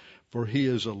resources, for he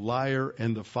is a liar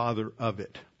and the father of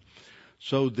it."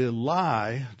 So the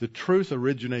lie, the truth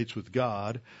originates with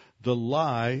God. The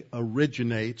lie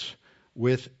originates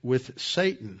with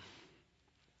Satan.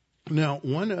 Now,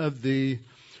 one of the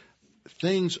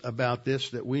things about this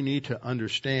that we need to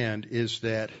understand is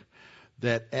that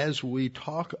as we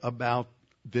talk about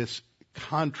this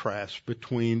contrast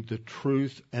between the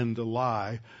truth and the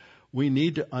lie, we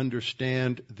need to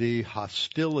understand the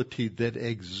hostility that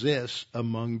exists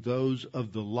among those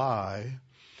of the lie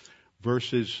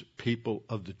versus people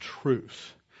of the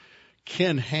truth.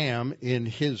 Ken Ham, in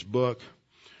his book,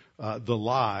 The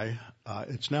Lie,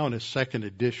 it's now in its second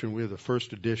edition. We have the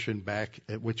first edition back,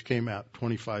 which came out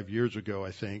 25 years ago, I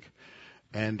think,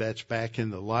 and that's back in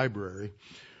the library.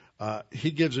 He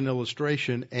gives an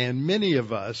illustration, and many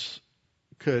of us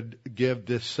could give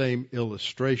this same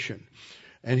illustration.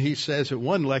 And he says, at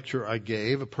one lecture I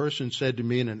gave, a person said to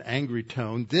me in an angry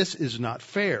tone, "This is not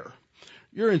fair.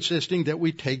 You're insisting that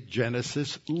we take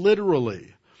Genesis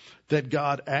literally, that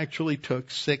God actually took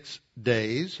 6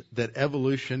 days, that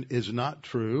evolution is not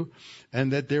true,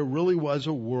 and that there really was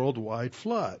a worldwide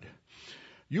flood.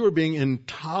 You are being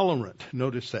intolerant."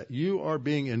 Notice that. You are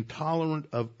being intolerant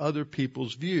of other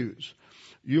people's views.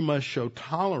 You must show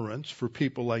tolerance for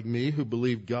people like me who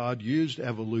believe God used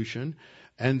evolution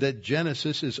and that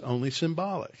Genesis is only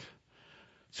symbolic.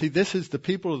 See, this is the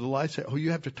people of the light say, oh,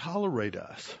 you have to tolerate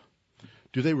us.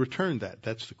 Do they return that?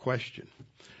 That's the question.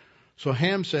 So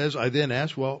Ham says, I then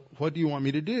asked, well, what do you want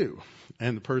me to do?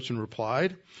 And the person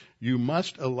replied, you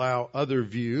must allow other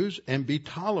views and be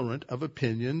tolerant of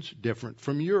opinions different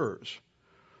from yours.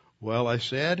 Well, I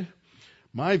said,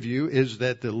 my view is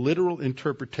that the literal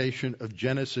interpretation of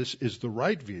Genesis is the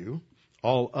right view.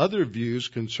 All other views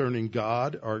concerning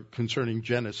God or concerning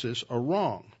Genesis are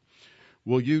wrong.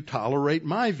 Will you tolerate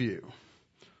my view?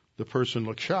 The person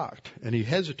looked shocked, and he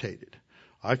hesitated.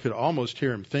 I could almost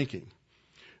hear him thinking,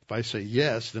 if I say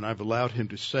yes, then I've allowed him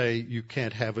to say you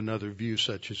can't have another view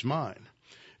such as mine.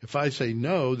 If I say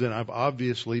no, then I've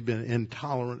obviously been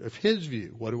intolerant of his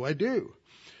view. What do I do?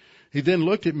 He then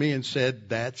looked at me and said,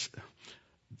 that's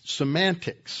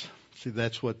semantics. See,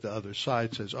 that's what the other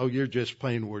side says. Oh, you're just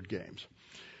playing word games.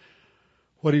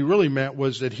 What he really meant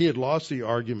was that he had lost the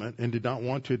argument and did not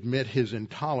want to admit his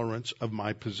intolerance of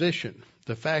my position.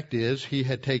 The fact is, he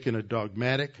had taken a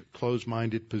dogmatic,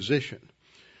 closed-minded position.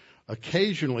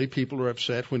 Occasionally, people are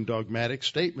upset when dogmatic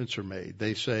statements are made.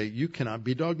 They say, you cannot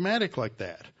be dogmatic like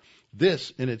that.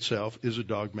 This, in itself, is a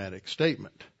dogmatic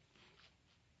statement.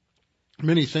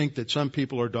 Many think that some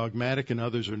people are dogmatic and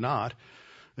others are not.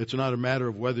 It's not a matter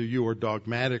of whether you are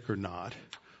dogmatic or not,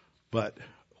 but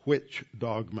which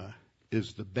dogma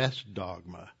is the best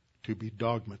dogma to be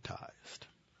dogmatized.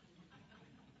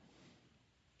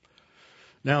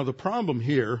 Now, the problem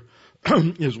here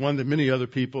is one that many other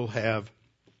people have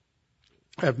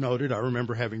noted. I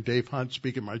remember having Dave Hunt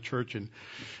speak at my church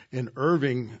in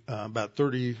Irving about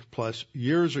 30 plus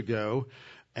years ago,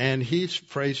 and he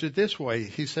phrased it this way.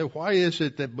 He said, why is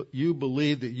it that you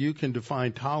believe that you can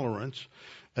define tolerance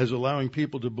as allowing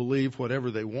people to believe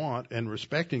whatever they want and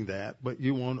respecting that, but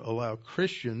you won't allow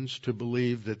Christians to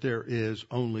believe that there is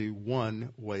only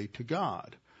one way to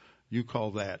God? You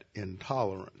call that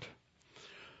intolerant.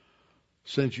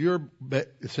 Since you're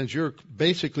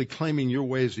basically claiming your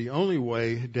way is the only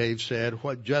way, Dave said,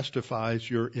 what justifies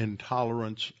your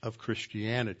intolerance of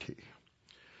Christianity?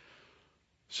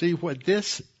 See, what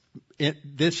this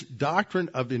doctrine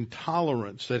of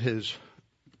intolerance that has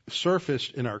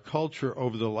surfaced in our culture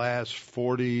over the last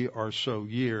 40 or so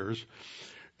years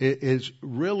is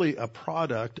really a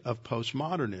product of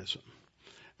postmodernism.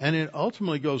 And it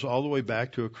ultimately goes all the way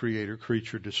back to a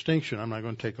creator-creature distinction. I'm not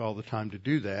going to take all the time to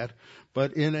do that.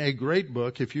 But in a great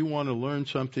book, if you want to learn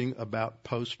something about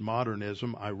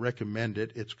postmodernism, I recommend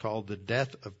it. It's called The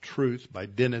Death of Truth by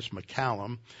Dennis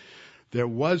McCallum. There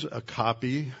was a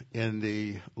copy in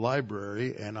the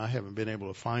library, and I haven't been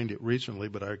able to find it recently,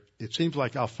 but it seems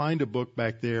like I'll find a book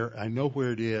back there. I know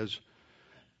where it is,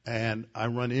 and I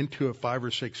run into it 5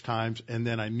 or 6 times, and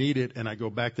then I need it, and I go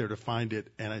back there to find it,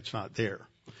 and it's not there.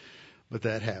 But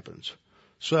that happens.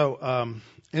 So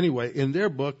anyway, in their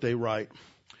book, they write,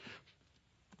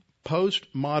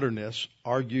 postmodernists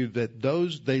argue that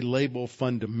those they label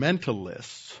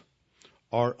fundamentalists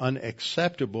are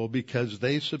unacceptable because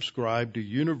they subscribe to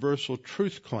universal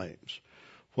truth claims,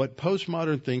 what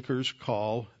postmodern thinkers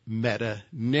call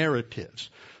meta-narratives.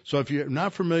 So if you're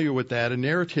not familiar with that, a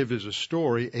narrative is a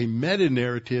story. A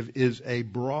meta-narrative is a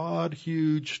broad,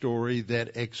 huge story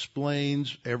that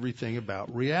explains everything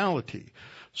about reality.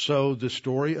 So the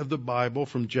story of the Bible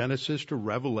from Genesis to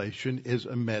Revelation is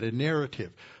a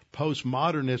meta-narrative.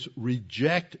 Postmodernists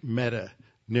reject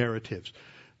meta-narratives,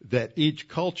 that each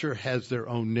culture has their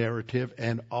own narrative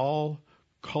and all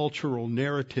cultural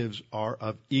narratives are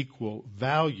of equal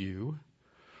value,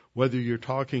 whether you're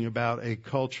talking about a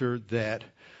culture that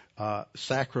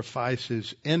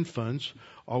sacrifices infants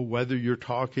or whether you're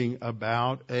talking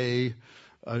about a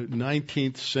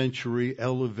 19th century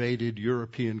elevated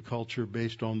European culture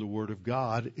based on the Word of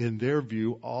God. In their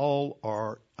view, all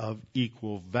are of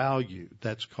equal value.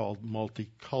 That's called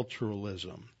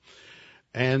multiculturalism.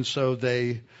 And so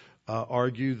they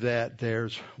argue that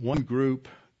there's one group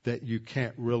that you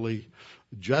can't really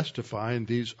justify, and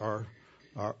these are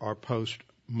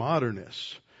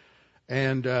postmodernists.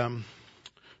 And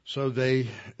so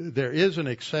there is an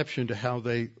exception to how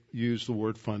they use the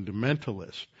word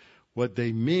fundamentalist. What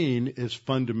they mean is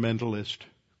fundamentalist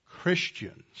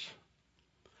Christians.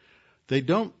 They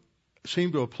don't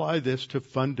seem to apply this to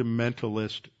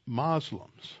fundamentalist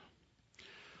Muslims.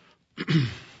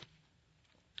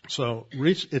 So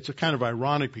it's a kind of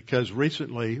ironic because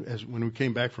recently, when we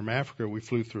came back from Africa, we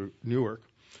flew through Newark.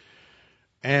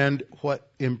 And what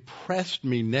impressed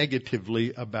me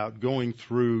negatively about going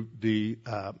through the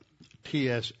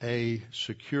TSA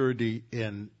security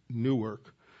in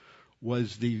Newark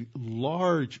was the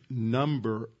large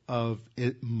number of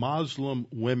Muslim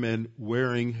women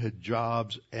wearing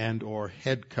hijabs and or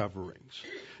head coverings.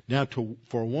 Now,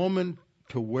 for a woman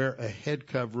to wear a head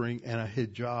covering and a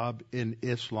hijab in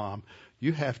Islam,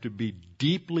 you have to be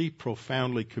deeply,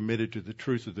 profoundly committed to the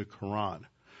truth of the Quran,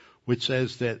 which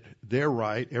says that they're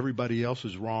right, everybody else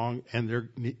is wrong,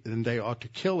 and they ought to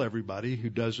kill everybody who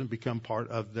doesn't become part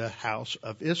of the house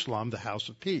of Islam, the house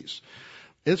of peace.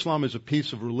 Islam is a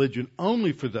piece of religion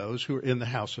only for those who are in the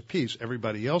house of peace.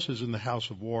 Everybody else is in the house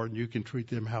of war, and you can treat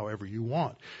them however you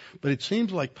want. But it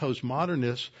seems like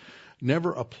postmodernists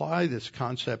never apply this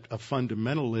concept of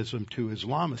fundamentalism to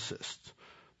Islamicists.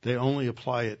 They only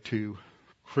apply it to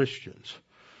Christians.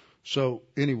 So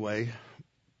anyway,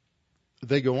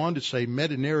 they go on to say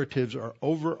meta-narratives are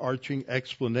overarching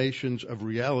explanations of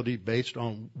reality based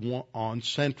on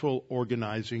central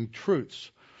organizing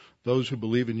truths. Those who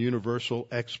believe in universal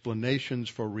explanations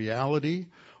for reality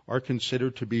are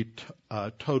considered to be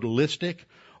totalistic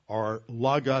or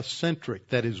logocentric,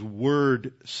 that is,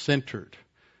 word-centered.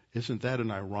 Isn't that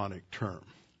an ironic term?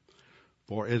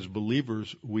 For as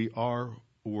believers, we are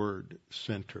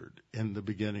word-centered. In the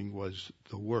beginning was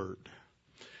the Word.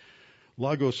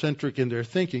 Logocentric in their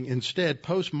thinking. Instead,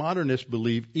 postmodernists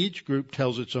believe each group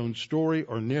tells its own story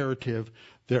or narrative,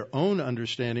 their own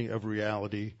understanding of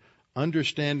reality,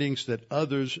 understandings that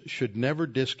others should never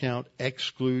discount,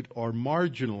 exclude, or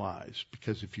marginalize,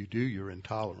 because if you do, you're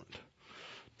intolerant.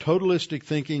 Totalistic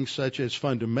thinking, such as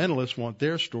fundamentalists, want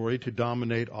their story to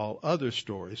dominate all other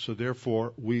stories, so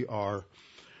therefore we are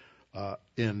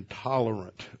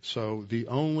intolerant. So the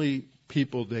only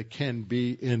people that can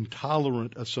be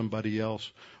intolerant of somebody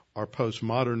else are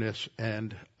postmodernists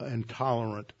and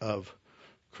intolerant of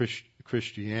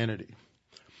Christianity.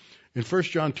 In 1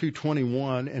 John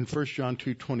 2:21 and 1 John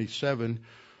 2:27,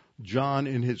 John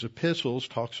in his epistles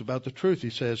talks about the truth. He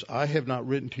says, I have not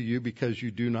written to you because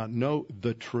you do not know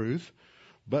the truth,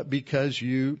 but because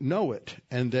you know it,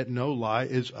 and that no lie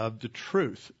is of the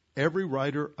truth. Every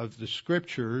writer of the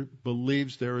Scripture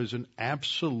believes there is an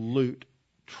absolute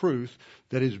truth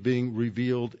that is being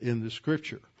revealed in the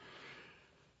Scripture.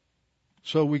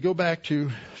 So we go back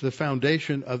to the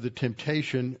foundation of the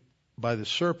temptation by the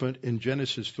serpent in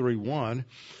Genesis 3:1.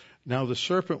 Now the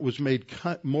serpent was made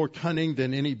more cunning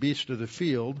than any beast of the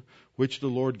field which the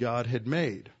Lord God had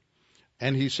made.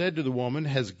 And he said to the woman,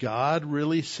 has God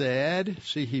really said?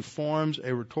 See, he forms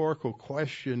a rhetorical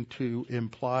question to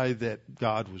imply that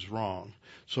God was wrong.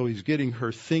 So he's getting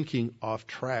her thinking off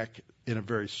track in a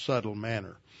very subtle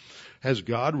manner. Has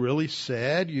God really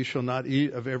said, you shall not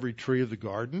eat of every tree of the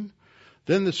garden?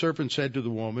 Then the serpent said to the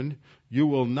woman, you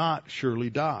will not surely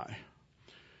die.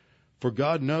 For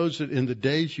God knows that in the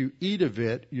days you eat of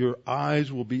it, your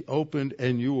eyes will be opened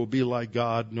and you will be like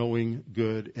God, knowing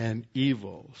good and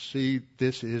evil. See,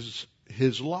 this is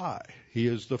his lie. He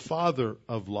is the father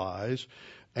of lies,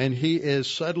 and he is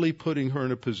subtly putting her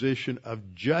in a position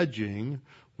of judging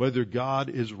whether God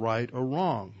is right or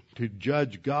wrong. To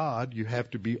judge God, you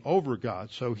have to be over God.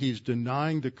 So he's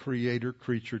denying the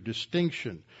creator-creature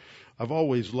distinction. I've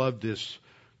always loved this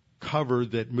cover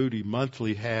that Moody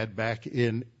Monthly had back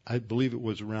in, I believe it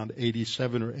was around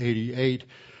 87 or 88,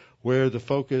 where the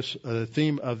focus, the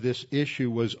theme of this issue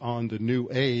was on the New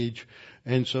Age.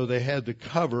 And so they had the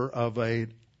cover of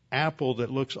an apple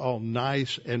that looks all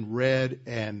nice and red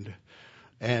and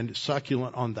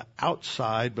succulent on the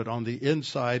outside, but on the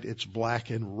inside it's black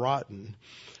and rotten.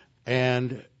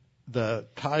 And the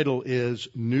title is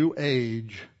New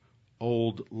Age,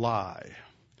 Old Lie.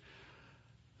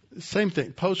 Same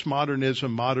thing, postmodernism,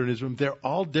 modernism, they're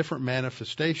all different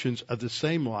manifestations of the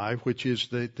same lie, which is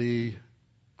that the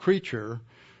creature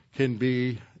can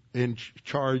be in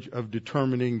charge of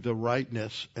determining the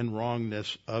rightness and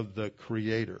wrongness of the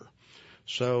Creator.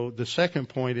 So the second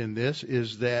point in this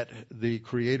is that the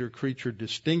creator-creature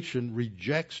distinction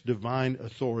rejects divine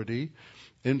authority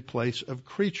in place of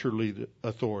creaturely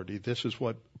authority. This is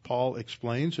what Paul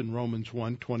explains in Romans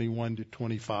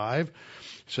 1:21-25. It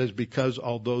says, because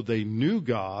although they knew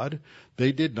God,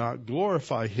 they did not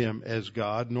glorify him as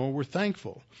God, nor were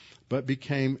thankful, but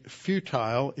became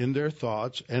futile in their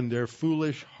thoughts, and their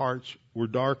foolish hearts were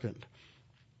darkened.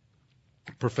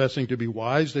 Professing to be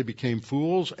wise, they became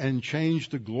fools and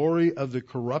changed the glory of the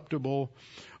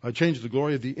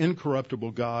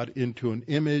incorruptible God into an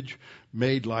image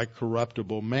made like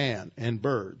corruptible man and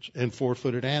birds and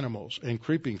four-footed animals and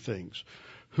creeping things,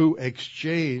 who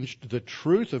exchanged the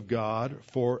truth of God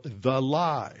for the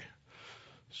lie.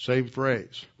 Same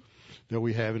phrase that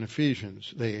we have in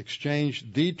Ephesians. They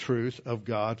exchanged the truth of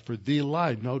God for the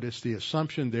lie. Notice the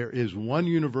assumption there is one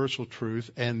universal truth,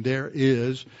 and there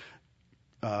is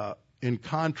in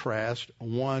contrast,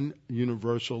 one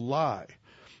universal lie.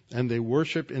 And they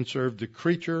worship and serve the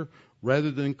creature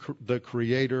rather than the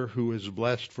Creator, who is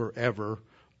blessed forever.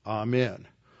 Amen.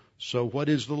 So what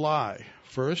is the lie?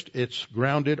 First, it's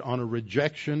grounded on a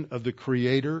rejection of the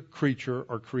creator-creature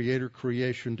or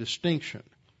creator-creation distinction.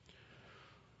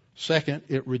 Second,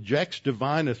 it rejects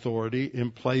divine authority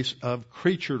in place of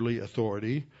creaturely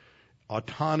authority,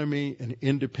 autonomy and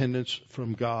independence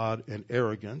from God, and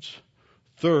arrogance.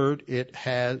 Third, it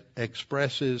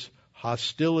expresses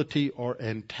hostility or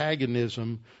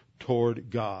antagonism toward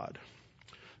God.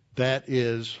 That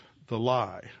is the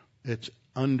lie. It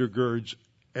undergirds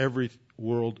every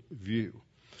world view.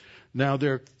 Now,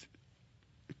 there are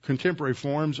contemporary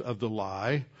forms of the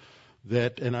lie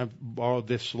that, and I've borrowed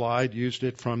this slide, used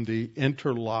it from the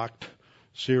Interlocked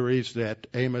series that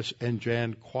Amos and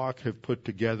Jan Kwok have put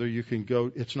together. You can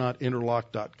go, it's not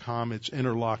interlocked.com, it's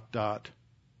interlocked.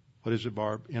 What is it,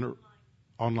 Barb?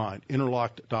 Online.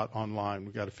 Interlocked.online.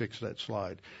 We've got to fix that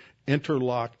slide.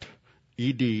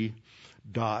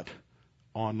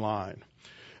 Interlockeded.online.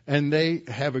 And they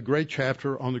have a great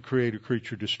chapter on the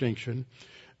creator-creature distinction.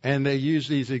 And they use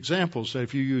these examples that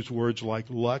if you use words like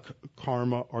luck,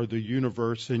 karma, or the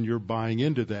universe, then you're buying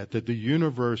into that the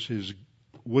universe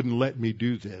wouldn't let me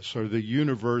do this, or the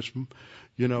universe,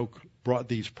 brought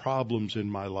these problems in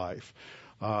my life.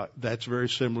 That's very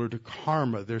similar to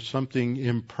karma. There's something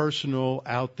impersonal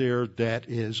out there that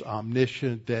is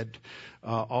omniscient, that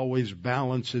always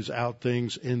balances out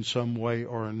things in some way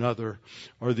or another,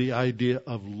 or the idea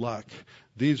of luck.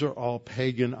 These are all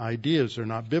pagan ideas. They're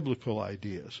not biblical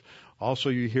ideas. Also,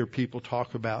 you hear people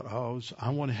talk about, I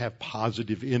want to have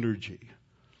positive energy.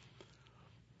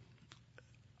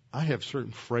 I have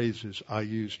certain phrases I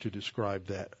use to describe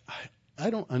that. I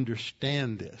don't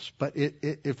understand this, but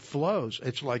it flows.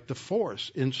 It's like the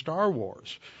Force in Star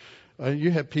Wars.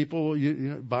 You have people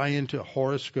buy into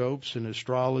horoscopes and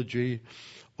astrology.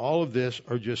 All of this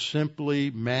are just simply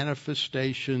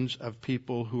manifestations of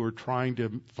people who are trying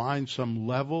to find some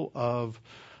level of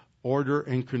order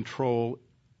and control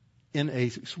in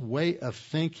a way of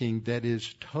thinking that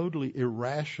is totally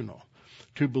irrational.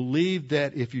 To believe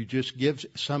that if you just give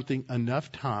something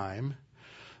enough time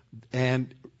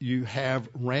and you have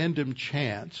random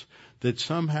chance, that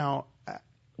somehow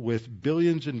with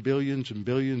billions and billions and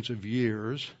billions of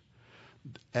years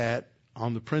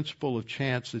on the principle of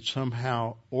chance, that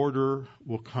somehow order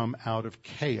will come out of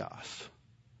chaos.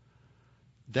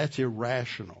 That's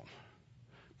irrational.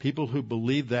 People who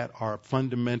believe that are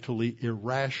fundamentally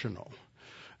irrational.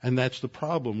 And that's the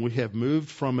problem. We have moved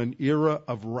from an era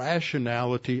of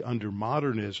rationality under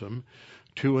modernism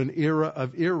to an era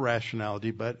of irrationality,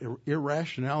 but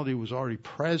irrationality was already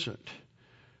present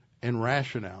in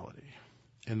rationality,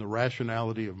 in the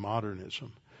rationality of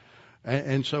modernism.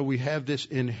 And so we have this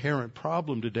inherent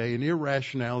problem today, and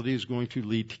irrationality is going to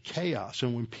lead to chaos.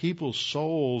 And when people's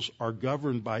souls are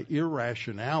governed by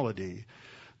irrationality,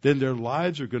 then their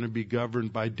lives are going to be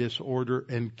governed by disorder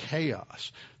and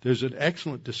chaos. There's an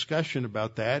excellent discussion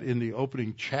about that in the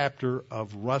opening chapter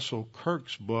of Russell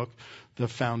Kirk's book, The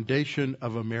Foundation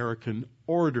of American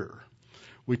Order.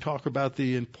 We talk about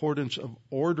the importance of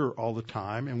order all the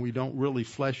time, and we don't really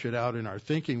flesh it out in our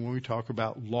thinking when we talk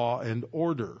about law and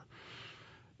order.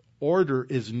 Order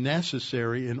is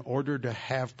necessary in order to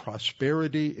have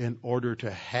prosperity, in order to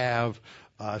have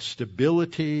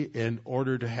stability, in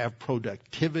order to have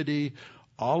productivity.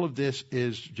 All of this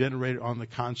is generated on the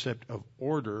concept of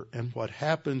order. And what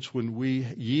happens when we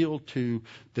yield to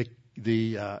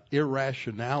the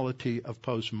irrationality of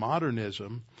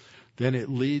postmodernism, then it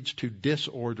leads to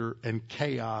disorder and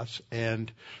chaos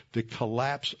and the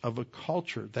collapse of a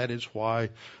culture. That is why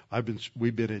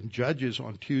we've been in Judges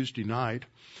on Tuesday night,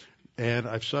 and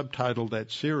I've subtitled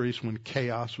that series When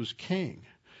Chaos Was King.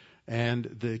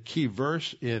 And the key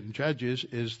verse in Judges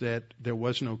is that there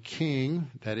was no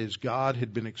king, that is, God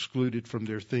had been excluded from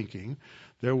their thinking.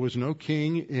 There was no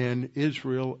king in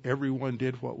Israel. Everyone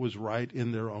did what was right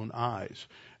in their own eyes.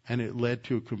 And it led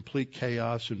to a complete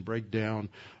chaos and breakdown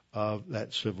of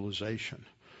that civilization.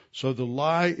 So the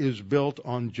lie is built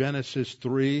on Genesis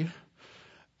 3,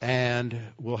 and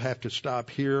we'll have to stop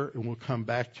here, and we'll come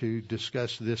back to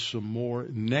discuss this some more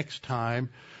next time,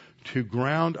 to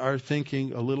ground our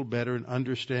thinking a little better in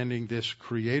understanding this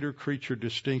creator-creature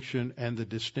distinction and the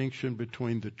distinction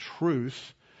between the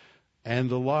truth and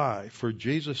the lie. For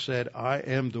Jesus said, I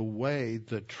am the way,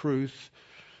 the truth,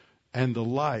 and the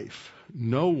life.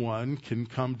 No one can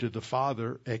come to the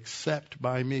Father except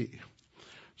by me.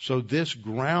 So this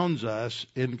grounds us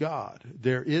in God.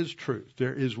 There is truth.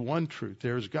 There is one truth.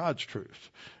 There is God's truth.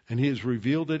 And He has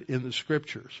revealed it in the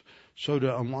Scriptures. So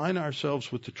to align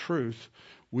ourselves with the truth,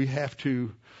 we have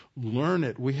to learn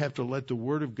it. We have to let the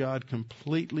Word of God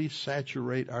completely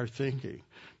saturate our thinking,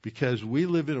 because we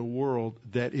live in a world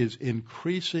that is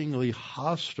increasingly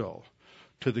hostile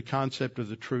to the concept of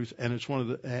the truth, and it's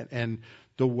and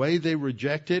the way they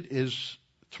reject it is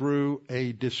through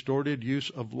a distorted use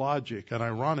of logic, an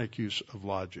ironic use of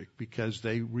logic, because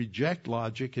they reject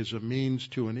logic as a means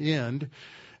to an end,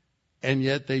 and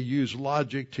yet they use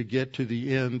logic to get to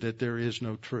the end that there is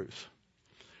no truth.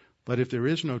 But if there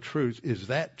is no truth, is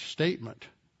that statement,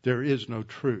 there is no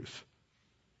truth,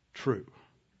 true?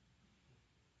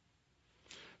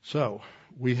 So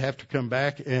we have to come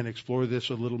back and explore this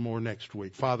a little more next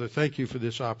week. Father, thank you for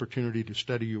this opportunity to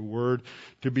study your word,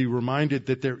 to be reminded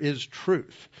that there is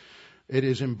truth. It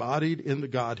is embodied in the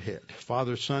Godhead,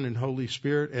 Father, Son, and Holy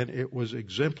Spirit, and it was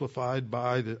exemplified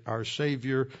by our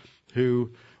Savior,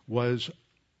 who was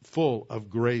full of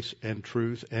grace and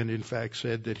truth, and in fact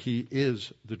said that He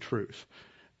is the truth,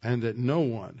 and that no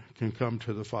one can come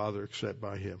to the Father except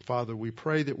by Him. Father, we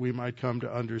pray that we might come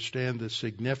to understand the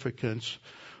significance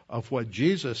of what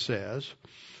Jesus says,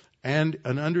 and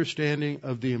an understanding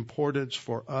of the importance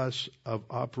for us of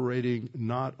operating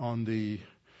not on the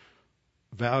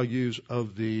values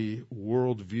of the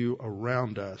worldview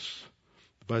around us,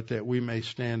 but that we may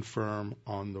stand firm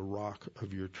on the rock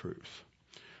of your truth.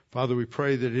 Father, we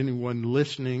pray that anyone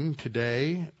listening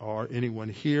today, or anyone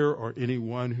here, or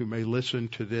anyone who may listen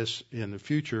to this in the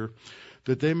future,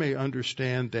 that they may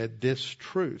understand that this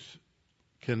truth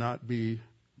cannot be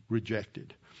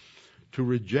rejected. To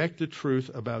reject the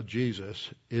truth about Jesus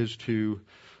is to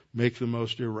make the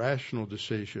most irrational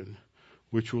decision,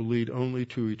 which will lead only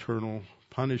to eternal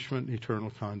punishment and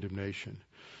eternal condemnation.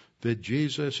 That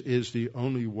Jesus is the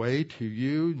only way to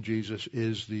you, Jesus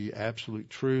is the absolute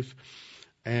truth,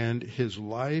 and His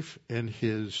life and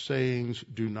His sayings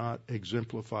do not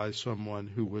exemplify someone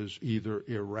who was either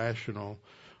irrational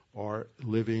or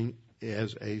living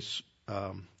as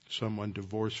someone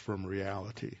divorced from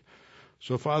reality.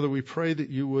 So, Father, we pray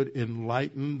that you would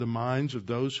enlighten the minds of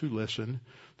those who listen,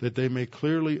 that they may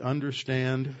clearly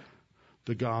understand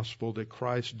the gospel, that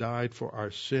Christ died for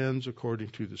our sins according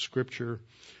to the Scripture,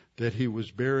 that He was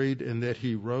buried and that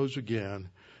He rose again,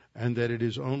 and that it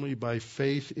is only by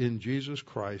faith in Jesus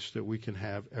Christ that we can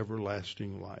have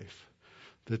everlasting life.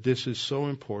 That this is so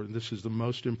important. This is the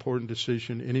most important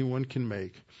decision anyone can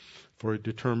make, for it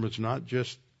determines not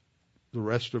just the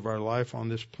rest of our life on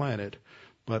this planet,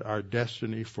 but our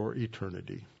destiny for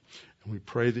eternity. And we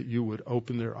pray that you would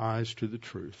open their eyes to the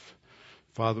truth.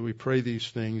 Father, we pray these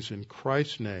things in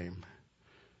Christ's name.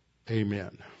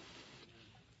 Amen.